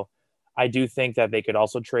 So I do think that they could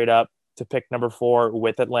also trade up to pick number 4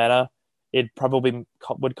 with Atlanta. It probably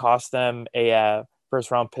would cost them a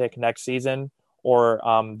first-round pick next season or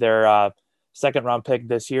their second-round pick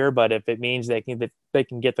this year. But if it means they can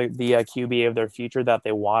get the QB of their future that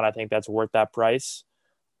they want, I think that's worth that price.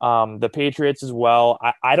 The Patriots as well.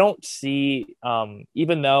 I don't see,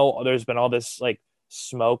 even though there's been all this like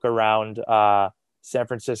smoke around San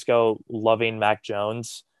Francisco loving Mac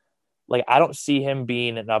Jones, like I don't see him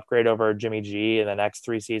being an upgrade over Jimmy G in the next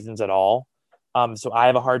 3 seasons at all. So I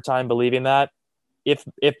have a hard time believing that.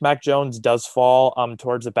 If Mac Jones does fall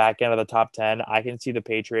towards the back end of the top 10, I can see the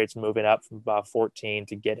Patriots moving up from about 14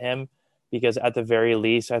 to get him, because at the very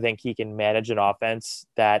least, I think he can manage an offense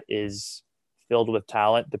that is filled with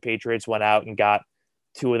talent. The Patriots went out and got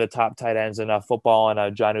 2 of the top tight ends in football,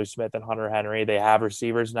 and Jonnu Smith and Hunter Henry. They have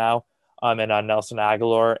receivers now, and Nelson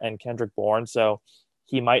Aguilar and Kendrick Bourne. So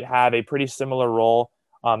he might have a pretty similar role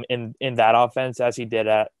in that offense as he did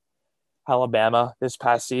at Alabama this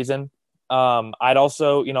past season. I'd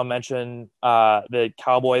also, mention the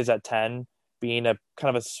Cowboys at 10 being a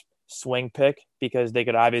kind of a swing pick, because they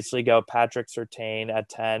could obviously go Patrick Surtain at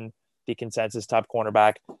 10, the consensus top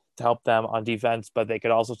cornerback, to help them on defense, but they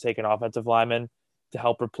could also take an offensive lineman to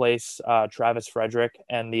help replace Travis Frederick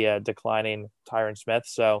and the declining Tyron Smith.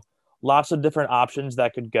 So lots of different options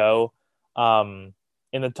that could go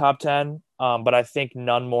in the top 10, but I think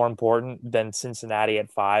none more important than Cincinnati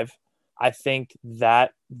at 5. I think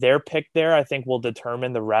that their pick there, I think, will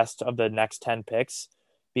determine the rest of the next 10 picks,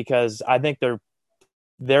 because I think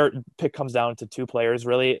their pick comes down to 2 players,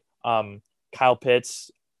 really. Kyle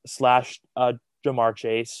Pitts / Jamar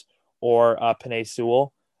Chase or Penei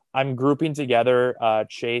Sewell. I'm grouping together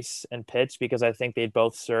Chase and Pitts because I think they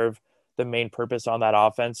both serve the main purpose on that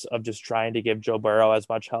offense of just trying to give Joe Burrow as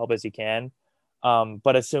much help as he can.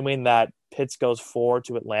 But assuming that Pitts goes 4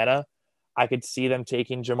 to Atlanta, I could see them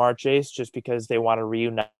taking Jamar Chase just because they want to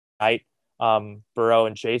reunite Burrow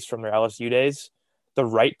and Chase from their LSU days. The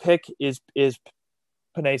right pick is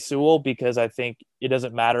Penei Sewell, because I think it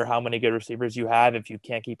doesn't matter how many good receivers you have if you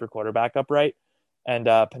can't keep your quarterback upright. And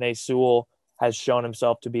Penei Sewell has shown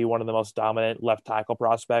himself to be one of the most dominant left tackle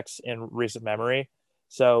prospects in recent memory.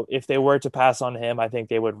 So if they were to pass on him, I think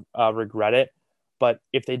they would regret it. But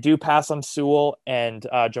if they do pass on Sewell and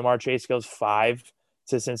Jamar Chase goes 5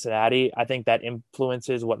 to Cincinnati, I think that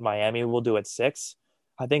influences what Miami will do at 6.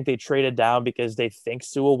 I think they traded down because they think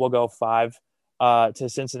Sewell will go 5 to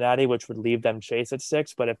Cincinnati, which would leave them Chase at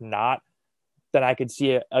 6. But if not, then I could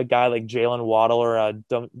see a guy like Jalen Waddle or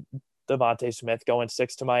Devontae Smith going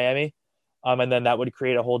 6 to Miami. And then that would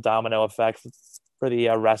create a whole domino effect for the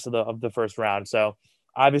rest of the first round. So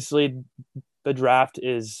obviously the draft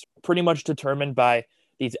is pretty much determined by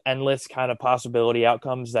these endless kind of possibility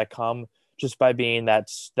outcomes that come just by being that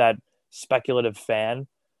speculative fan.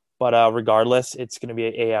 But regardless, it's going to be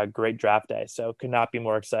a great draft day. So could not be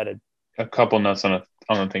more excited. A couple notes on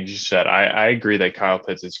the things you said. I agree that Kyle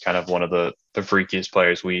Pitts is kind of one of the freakiest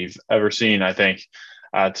players we've ever seen, I think,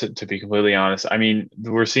 to be completely honest. I mean,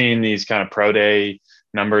 we're seeing these kind of pro day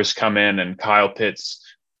numbers come in, and Kyle Pitts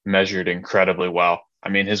measured incredibly well. I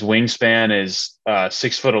mean, his wingspan is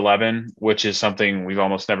 6'11", which is something we've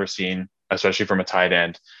almost never seen, especially from a tight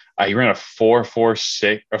end. He ran a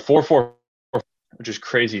 4.46 or 4.4, which is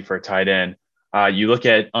crazy for a tight end. You look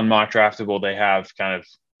at Unmock Draftable, they have kind of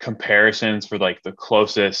comparisons for like the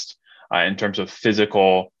closest in terms of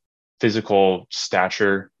physical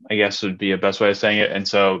stature, I guess would be a best way of saying it. And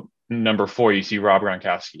so number 4, you see Rob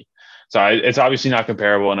Gronkowski. So it's obviously not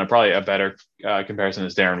comparable, and probably a better comparison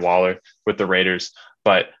is Darren Waller with the Raiders.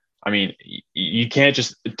 But I mean, you can't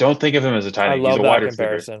don't think of him as a tight end. I love He's a that wide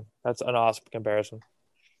comparison. receiver. That's an awesome comparison.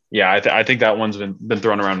 Yeah, I think that one's been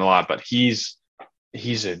thrown around a lot, but he's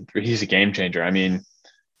a game changer. I mean,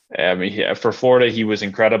 for Florida, he was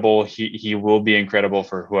incredible. He will be incredible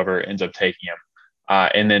for whoever ends up taking him.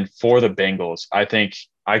 And then for the Bengals, I think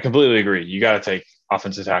I completely agree. You got to take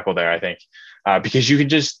offensive tackle there, I think, because you can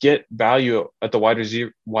just get value at the wide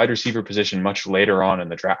receiver position much later on in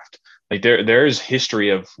the draft. Like there's history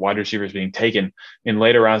of wide receivers being taken in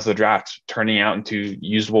later rounds of the draft, turning out into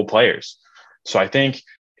usable players. So I think,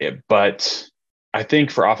 but I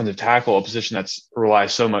think for offensive tackle, a position that's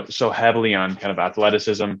relies so heavily on kind of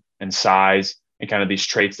athleticism and size and kind of these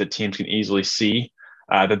traits that teams can easily see,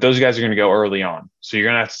 that those guys are going to go early on. So you're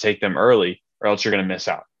going to have to take them early, or else you're going to miss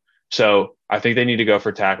out. So I think they need to go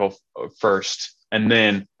for tackle first, and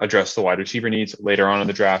then address the wide receiver needs later on in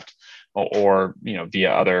the draft, or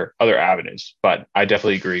via other avenues. But I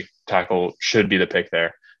definitely agree, tackle should be the pick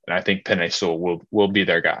there, and I think Penei Sewell will be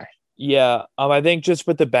their guy. Yeah, I think just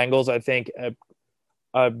with the Bengals, I think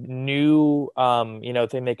a new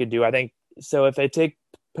thing they could do. I think so if they take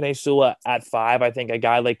Penei Sewell at 5, I think a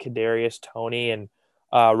guy like Kadarius Toney and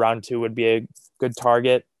round 2 would be a good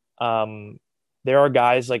target. There are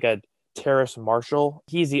guys like a Terrace Marshall.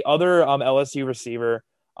 He's the other LSU receiver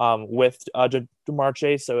with Ja'Marr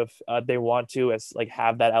Chase. So if they want to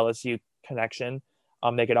have that LSU connection,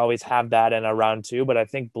 they could always have that in a round 2. But I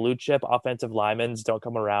think blue chip offensive linemen don't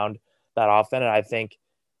come around that often. And I think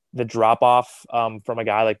the drop off from a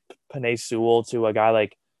guy like Penei Sewell to a guy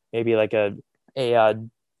like maybe like a Dylan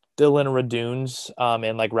Radunes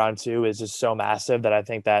in like round 2 is just so massive that I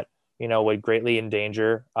think that would greatly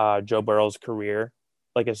endanger Joe Burrow's career,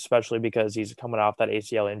 like especially because he's coming off that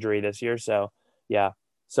ACL injury this year. So yeah,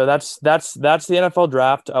 so that's the NFL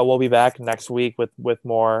draft. We'll be back next week with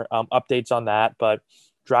more updates on that. But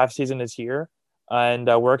draft season is here, and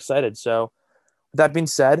we're excited. So with that being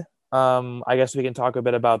said, I guess we can talk a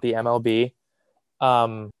bit about the MLB.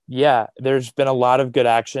 Yeah, there's been a lot of good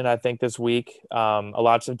action, I think, this week.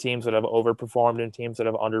 Lots of teams that have overperformed and teams that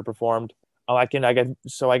have underperformed. I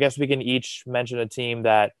guess we can each mention a team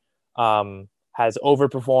that has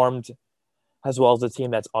overperformed as well as a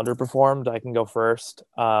team that's underperformed. I can go first.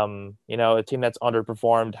 A team that's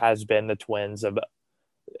underperformed has been the Twins.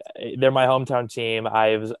 They're my hometown team.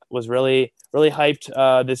 I was really, really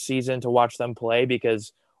hyped this season to watch them play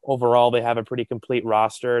because overall they have a pretty complete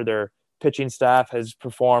roster. Their pitching staff has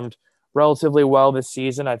performed relatively well this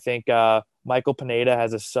season. I think Michael Pineda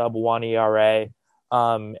has a sub-1 ERA.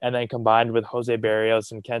 And then combined with Jose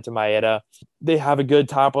Barrios and Kenta Maeda, they have a good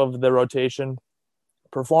top of the rotation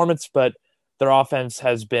performance, but their offense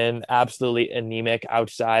has been absolutely anemic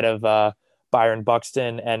outside of Byron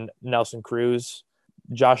Buxton and Nelson Cruz.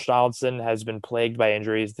 Josh Donaldson has been plagued by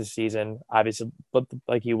injuries this season, obviously, but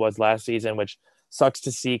like he was last season, which sucks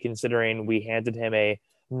to see considering we handed him a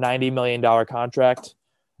 $90 million contract.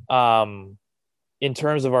 In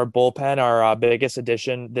terms of our bullpen, our biggest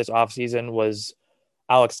addition this offseason was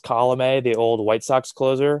Alex Colomé, the old White Sox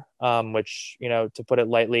closer, which, to put it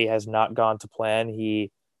lightly, has not gone to plan.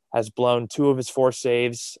 He has blown 2 of his 4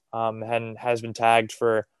 saves and has been tagged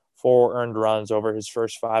for 4 earned runs over his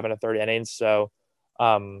first 5 1/3 innings. So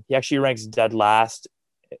he actually ranks dead last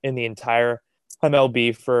in the entire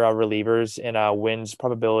MLB for relievers in wins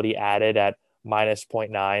probability added at minus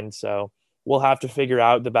 0.9. So we'll have to figure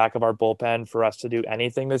out the back of our bullpen for us to do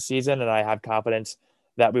anything this season, and I have confidence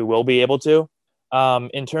that we will be able to.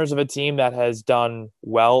 In terms of a team that has done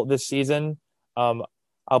well this season,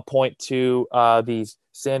 I'll point to the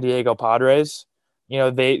San Diego Padres.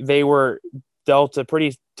 They were dealt a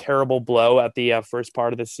pretty terrible blow at the first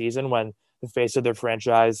part of the season when the face of their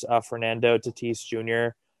franchise, Fernando Tatis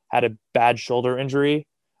Jr., had a bad shoulder injury.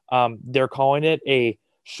 They're calling it a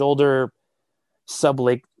shoulder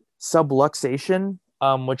subluxation,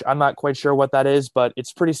 which I'm not quite sure what that is, but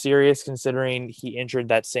it's pretty serious considering he injured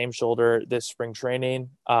that same shoulder this spring training.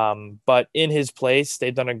 But in his place,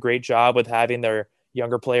 they've done a great job with having their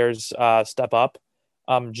younger players step up.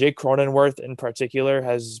 Jake Cronenworth in particular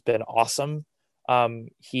has been awesome.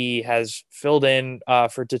 He has filled in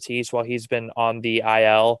for Tatis while he's been on the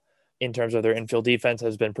IL. In terms of their infield defense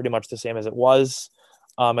has been pretty much the same as it was.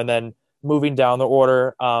 And then moving down the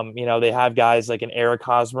order, they have guys like an Eric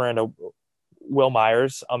Hosmer and a Will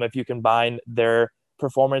Myers. If you combine their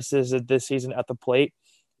performances this season at the plate,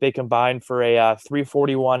 they combined for a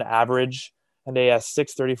 341 average and a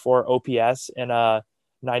 634 OPS and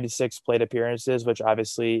 96 plate appearances, which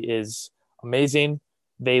obviously is amazing.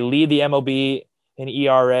 They lead the MLB in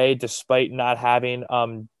ERA despite not having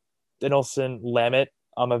Dinelson Lamet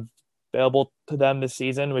available to them this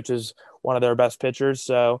season, which is one of their best pitchers.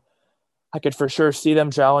 So I could for sure see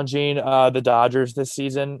them challenging the Dodgers this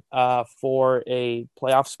season for a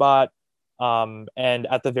playoff spot, and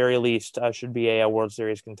at the very least should be a World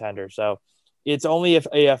Series contender. So it's only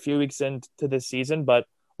a few weeks into this season, but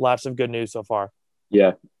lots of good news so far.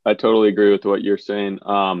 Yeah, I totally agree with what you're saying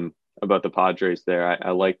about the Padres there.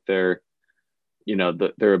 I like their,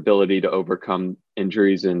 their ability to overcome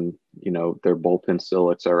injuries, and, their bullpen still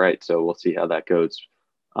looks all right. So we'll see how that goes.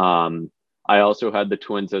 Um, I also had the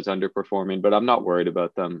Twins as underperforming, but I'm not worried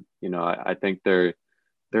about them. I think their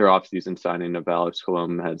offseason signing of Alex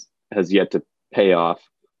Colom has yet to pay off,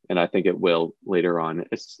 and I think it will later on.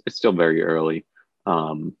 It's still very early,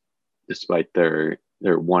 despite their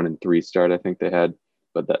 1-3 start I think they had,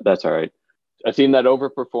 but that's all right. A team that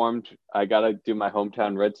overperformed, I gotta do my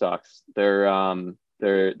hometown Red Sox.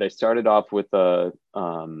 They started off with a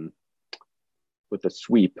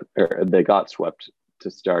sweep, or they got swept to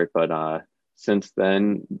start, but since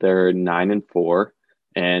then they're 9-4,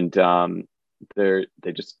 and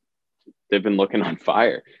they just they've been looking on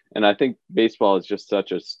fire. And I think baseball is just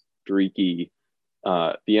such a streaky.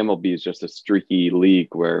 The MLB is just a streaky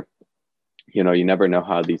league where you never know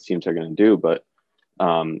how these teams are going to do. But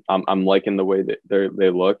I'm liking the way that they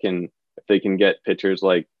look, and if they can get pitchers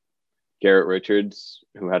like Garrett Richards,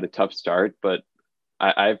 who had a tough start, but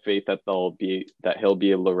I have faith that he'll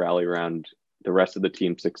be able to rally around the rest of the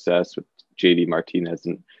team's success with JD Martinez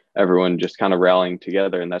and everyone just kind of rallying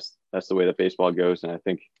together. And that's the way that baseball goes. And I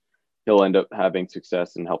think he'll end up having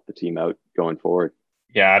success and help the team out going forward.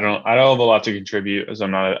 Yeah, I don't have a lot to contribute as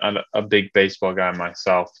I'm not a big baseball guy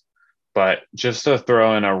myself. But just to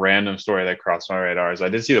throw in a random story that crossed my radar is I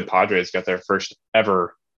did see the Padres got their first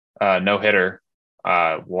ever no-hitter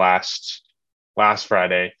last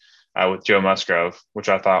Friday with Joe Musgrove, which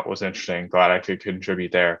I thought was interesting. Glad I could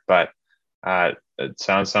contribute there. But it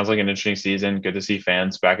sounds like an interesting season. Good to see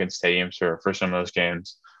fans back in stadiums for some of those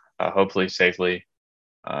games, hopefully safely,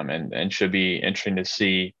 and should be interesting to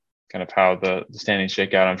see kind of how the standings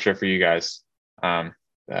shake out, I'm sure, for you guys. But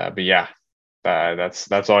yeah,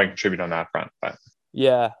 that's all I contribute on that front. But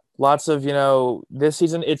yeah, lots of, this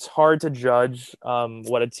season, it's hard to judge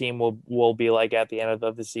what a team will be like at the end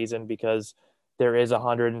of the season, because there is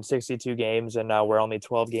 162 games and now we're only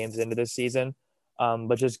 12 games into this season.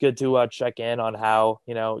 But just good to check in on how,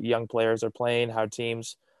 young players are playing, how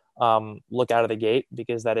teams look out of the gate,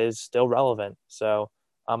 because that is still relevant. So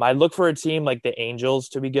I look for a team like the Angels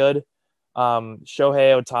to be good.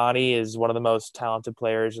 Shohei Ohtani is one of the most talented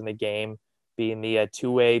players in the game, being the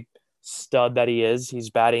two-way stud that he is. He's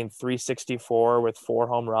batting .364 with 4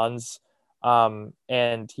 home runs.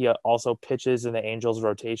 And he also pitches in the Angels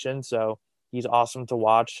rotation. So he's awesome to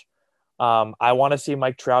watch. I want to see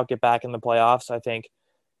Mike Trout get back in the playoffs. I think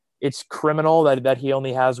it's criminal that he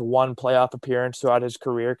only has one playoff appearance throughout his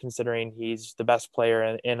career, considering he's the best player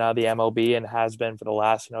in the MLB and has been for the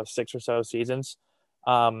last 6 or so seasons.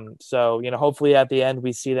 So hopefully at the end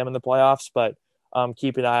we see them in the playoffs, but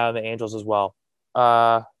keep an eye on the Angels as well.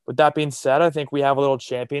 With that being said, I think we have a little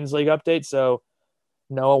Champions League update. So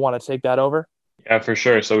Noah, want to take that over? Yeah, for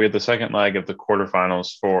sure. So we had the second leg of the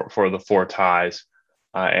quarterfinals for the 4 ties.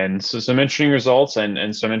 And so some interesting results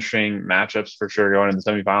and some interesting matchups for sure going into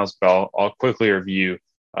the semifinals. But I'll quickly review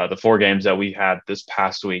the 4 games that we had this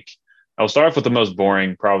past week. I'll start off with the most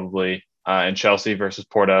boring, probably, in Chelsea versus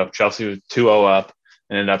Porto. Chelsea was 2-0 up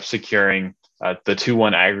and ended up securing the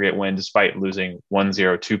 2-1 aggregate win despite losing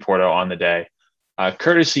 1-0 to Porto on the day.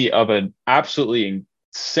 Courtesy of an absolutely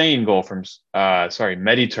insane goal from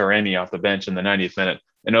Mehdi Taremi off the bench in the 90th minute,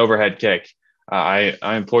 an overhead kick. I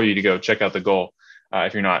implore you to go check out the goal.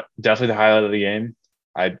 If you're not, definitely the highlight of the game.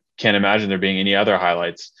 I can't imagine there being any other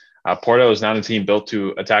highlights. Porto is not a team built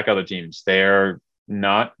to attack other teams. They are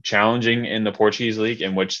not challenging in the Portuguese league,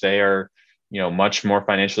 in which they are, much more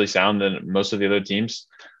financially sound than most of the other teams.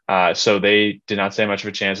 So they did not stand much of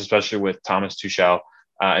a chance, especially with Thomas Tuchel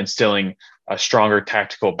instilling a stronger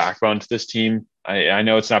tactical backbone to this team. I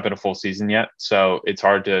know it's not been a full season yet, so it's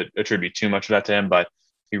hard to attribute too much of that to him, but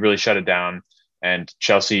he really shut it down. And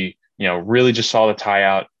Chelsea, really just saw the tie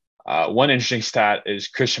out. One interesting stat is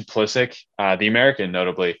Christian Pulisic, the American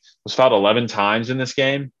notably, was fouled 11 times in this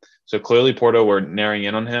game. So clearly Porto were narrowing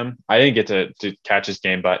in on him. I didn't get to catch this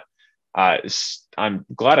game, but I'm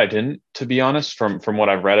glad I didn't, to be honest, from what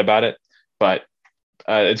I've read about it. But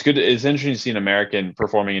it's good. It's interesting to see an American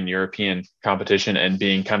performing in European competition and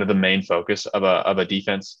being kind of the main focus of a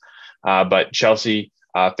defense. But Chelsea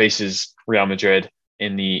faces Real Madrid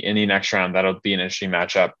in the next round. That'll be an interesting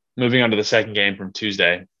matchup. Moving on to the second game from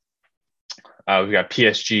Tuesday, we've got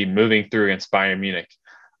PSG moving through against Bayern Munich.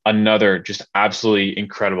 Another just absolutely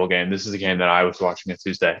incredible game. This is a game that I was watching on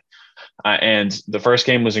Tuesday. And the first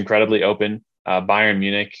game was incredibly open. Bayern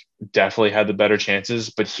Munich definitely had the better chances.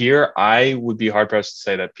 But here, I would be hard-pressed to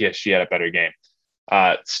say that PSG had a better game.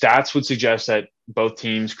 Stats would suggest that both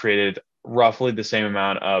teams created roughly the same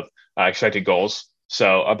amount of expected goals.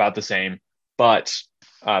 So about the same. But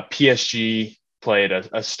PSG played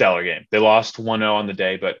a stellar game. They lost 1-0 on the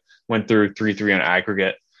day, but went through 3-3 on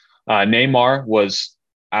aggregate. Neymar was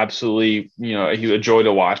absolutely, he was a joy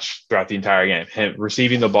to watch throughout the entire game. Him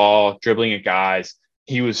receiving the ball, dribbling at guys.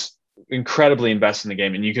 He was incredibly invested in the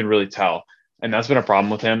game, and you can really tell. And that's been a problem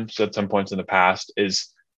with him. So at some points in the past is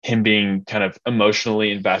him being kind of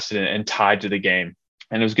emotionally invested and tied to the game.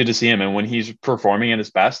 And it was good to see him. And when he's performing at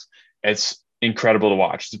his best, it's incredible to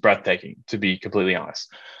watch. It's breathtaking, to be completely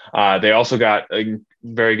honest. They also got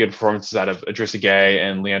very good performances out of Idrissa Gueye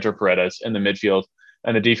and Leandro Paredes in the midfield.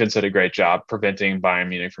 And the defense did a great job preventing Bayern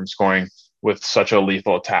Munich from scoring with such a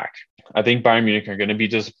lethal attack. I think Bayern Munich are going to be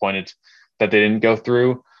disappointed that they didn't go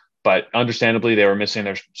through, but understandably, they were missing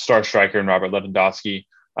their star striker in Robert Lewandowski.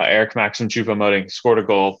 Eric Maxim Choupo-Moting scored a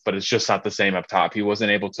goal, but it's just not the same up top. He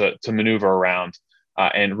wasn't able to maneuver around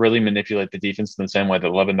and really manipulate the defense in the same way that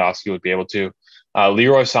Lewandowski would be able to.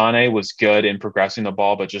 Leroy Sané was good in progressing the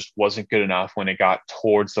ball, but just wasn't good enough when it got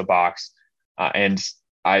towards the box. And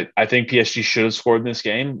I think PSG should have scored in this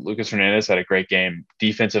game. Lucas Hernandez had a great game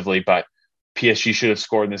defensively, but PSG should have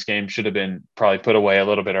scored in this game, should have been probably put away a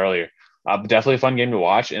little bit earlier. But definitely a fun game to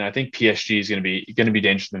watch, and I think PSG is going to be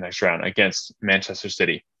dangerous in the next round against Manchester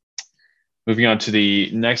City. Moving on to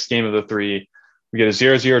the next game of the three, we get a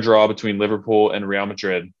 0-0 draw between Liverpool and Real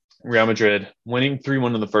Madrid. Real Madrid winning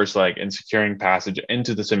 3-1 in the first leg and securing passage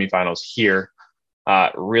into the semifinals here.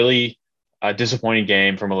 Really a disappointing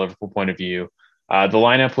game from a Liverpool point of view. The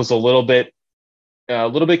lineup was a little bit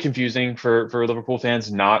confusing for Liverpool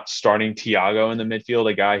fans, not starting Thiago in the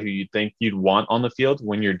midfield, a guy who you'd think you'd want on the field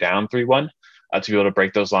when you're down 3-1 to be able to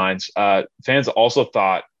break those lines. Fans also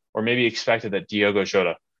thought, or maybe expected, that Diogo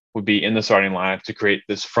Jota would be in the starting lineup to create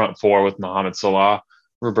this front four with Mohamed Salah,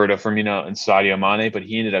 Roberto Firmino, and Sadio Mane, but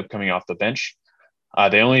he ended up coming off the bench.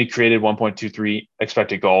 They only created 1.23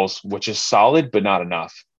 expected goals, which is solid, but not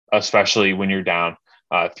enough, especially when you're down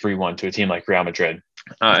 3-1 to a team like Real Madrid.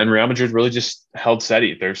 And Real Madrid really just held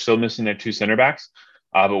steady. They're still missing their two center backs,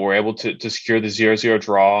 but were able to secure the 0-0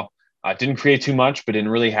 draw. Didn't create too much, but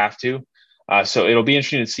didn't really have to. So it'll be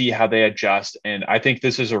interesting to see how they adjust. And I think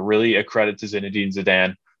this is really a credit to Zinedine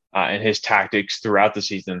Zidane and his tactics throughout the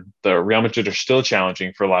season. The Real Madrid are still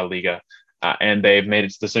challenging for La Liga, and they've made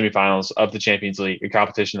it to the semifinals of the Champions League, a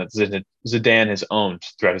competition that Zidane has owned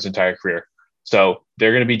throughout his entire career. So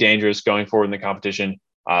they're going to be dangerous going forward in the competition.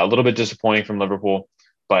 A little bit disappointing from Liverpool,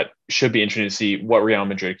 but should be interesting to see what Real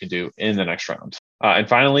Madrid can do in the next round. And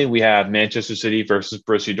finally, we have Manchester City versus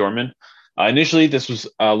Borussia Dortmund. Initially, this was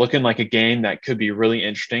looking like a game that could be really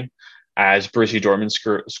interesting, as Borussia Dortmund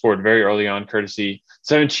scored very early on, courtesy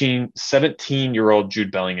 17-year-old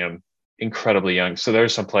Jude Bellingham, incredibly young. So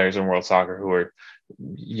there's some players in world soccer who are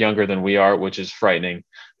younger than we are, which is frightening,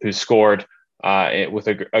 who scored with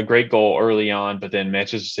a great goal early on, but then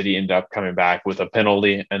Manchester City ended up coming back with a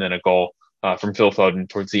penalty and then a goal from Phil Foden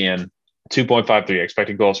towards the end. 2.53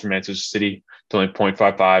 expected goals from Manchester City to only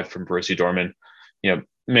 0.55 from Borussia Dortmund.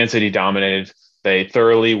 Man City dominated. They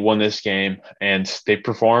thoroughly won this game, and they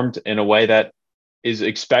performed in a way that is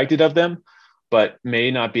expected of them, but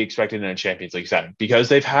may not be expected in a Champions League setting, because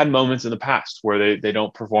they've had moments in the past where they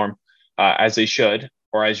don't perform as they should,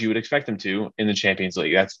 or as you would expect them to in the Champions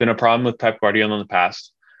League. That's been a problem with Pep Guardiola in the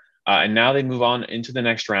past. And now they move on into the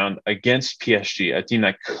next round against PSG, a team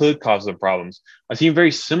that could cause them problems, a team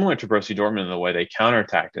very similar to Borussia Dortmund in the way they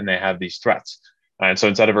counterattacked and they have these threats. And so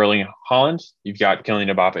instead of Erling Haaland, you've got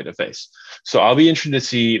Kylian Mbappe to face. So I'll be interested to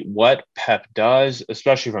see what Pep does,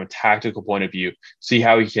 especially from a tactical point of view, see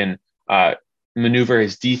how he can maneuver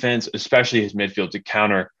his defense, especially his midfield, to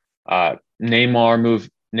counter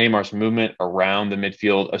Neymar's movement around the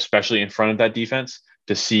midfield, especially in front of that defense,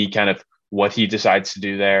 to see kind of what he decides to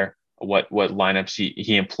do there, what lineups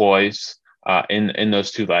he employs in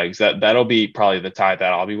those two legs. That'll be probably the tie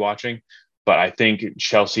that I'll be watching. But I think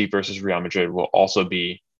Chelsea versus Real Madrid will also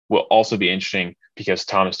be interesting, because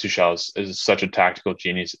Thomas Tuchel is such a tactical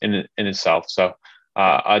genius in itself. So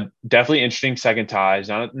definitely interesting second ties.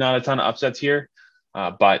 Not a ton of upsets here,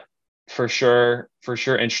 but for sure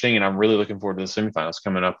interesting. And I'm really looking forward to the semifinals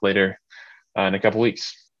coming up later in a couple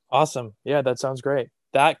weeks. Awesome. Yeah, that sounds great.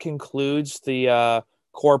 That concludes the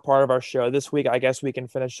core part of our show this week. I guess we can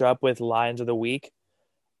finish up with lines of the week.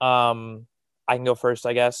 I can go first,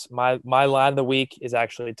 I guess. My line of the week is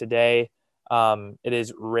actually today. It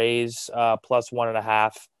is Rays plus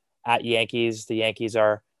 1.5 at Yankees. The Yankees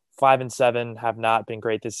are 5-7, have not been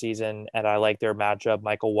great this season, and I like their matchup.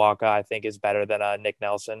 Michael Wacha, I think, is better than Nick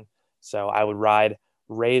Nelson. So I would ride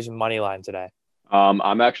Rays money line today.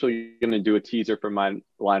 I'm actually going to do a teaser for my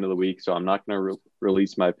line of the week, so I'm not going to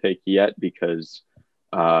release my pick yet, because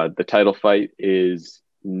The title fight is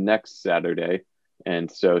next Saturday,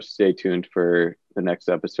 and so stay tuned for the next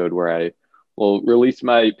episode where I will release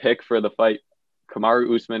my pick for the fight: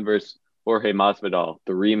 Kamaru Usman versus Jorge Masvidal,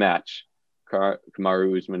 the rematch.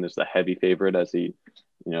 Kamaru Usman is the heavy favorite as he,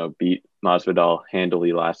 beat Masvidal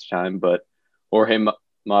handily last time, but Jorge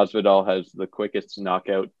Masvidal has the quickest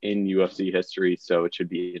knockout in UFC history, so it should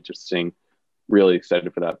be interesting. Really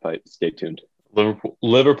excited for that fight. Stay tuned.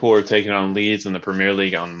 Liverpool are taking on Leeds in the Premier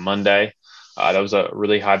League on Monday. That was a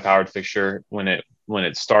really high-powered fixture when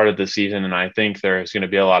it started the season, and I think there's going to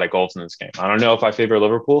be a lot of goals in this game. I don't know if I favor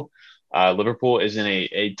Liverpool. Liverpool is in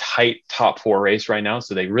a tight top 4 race right now,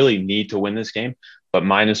 so they really need to win this game. But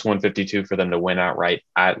minus 152 for them to win outright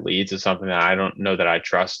at Leeds is something that I don't know that I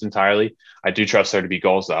trust entirely. I do trust there to be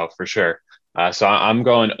goals, though, for sure. So I'm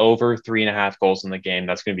going over 3.5 goals in the game.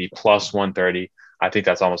 That's going to be plus 130. I think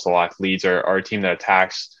that's almost a lock. Leeds are a team that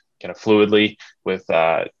attacks kind of fluidly with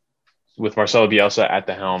Marcelo Bielsa at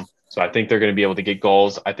the helm. So I think they're going to be able to get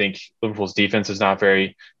goals. I think Liverpool's defense is not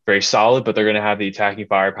very, very solid, but they're going to have the attacking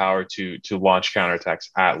firepower to launch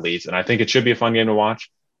counterattacks at Leeds. And I think it should be a fun game to watch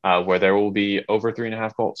where there will be over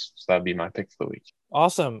 3.5 goals. So that'd be my pick for the week.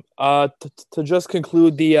 Awesome. To just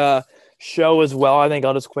conclude the show as well, I think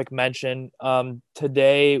I'll just quick mention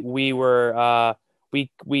today we were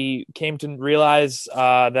we came to realize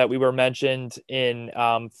that we were mentioned in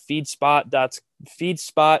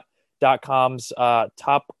Feedspot.com's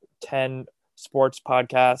top 10 sports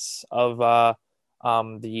podcasts of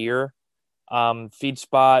the year.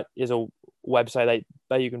 Feedspot is a website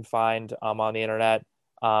that you can find on the internet.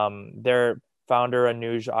 Their founder,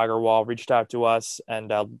 Anuj Agarwal, reached out to us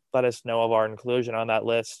and let us know of our inclusion on that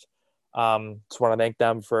list. Just want to thank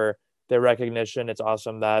them for their recognition. It's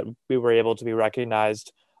awesome that we were able to be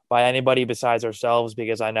recognized by anybody besides ourselves,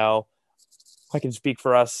 because I know I can speak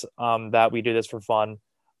for us that we do this for fun,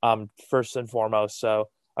 first and foremost. So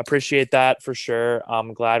appreciate that for sure.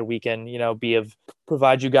 I'm glad we can,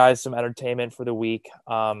 provide you guys some entertainment for the week.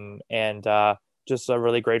 And just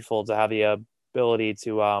really grateful to have the ability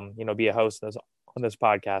to, be a host on this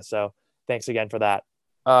podcast. So thanks again for that.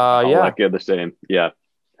 I'll echo the same. Yeah.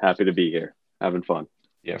 Happy to be here. Having fun.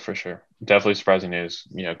 Yeah, for sure. Definitely surprising news.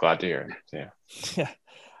 Glad to hear it. Yeah.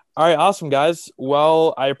 All right. Awesome, guys.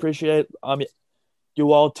 Well, I appreciate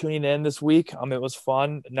you all tuning in this week. It was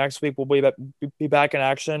fun. Next week, we'll be back in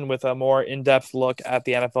action with a more in-depth look at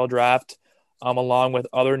the NFL draft, along with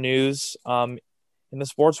other news in the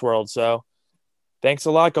sports world. So thanks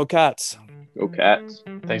a lot. Go Cats. Go Cats.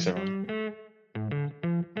 Thanks, everyone.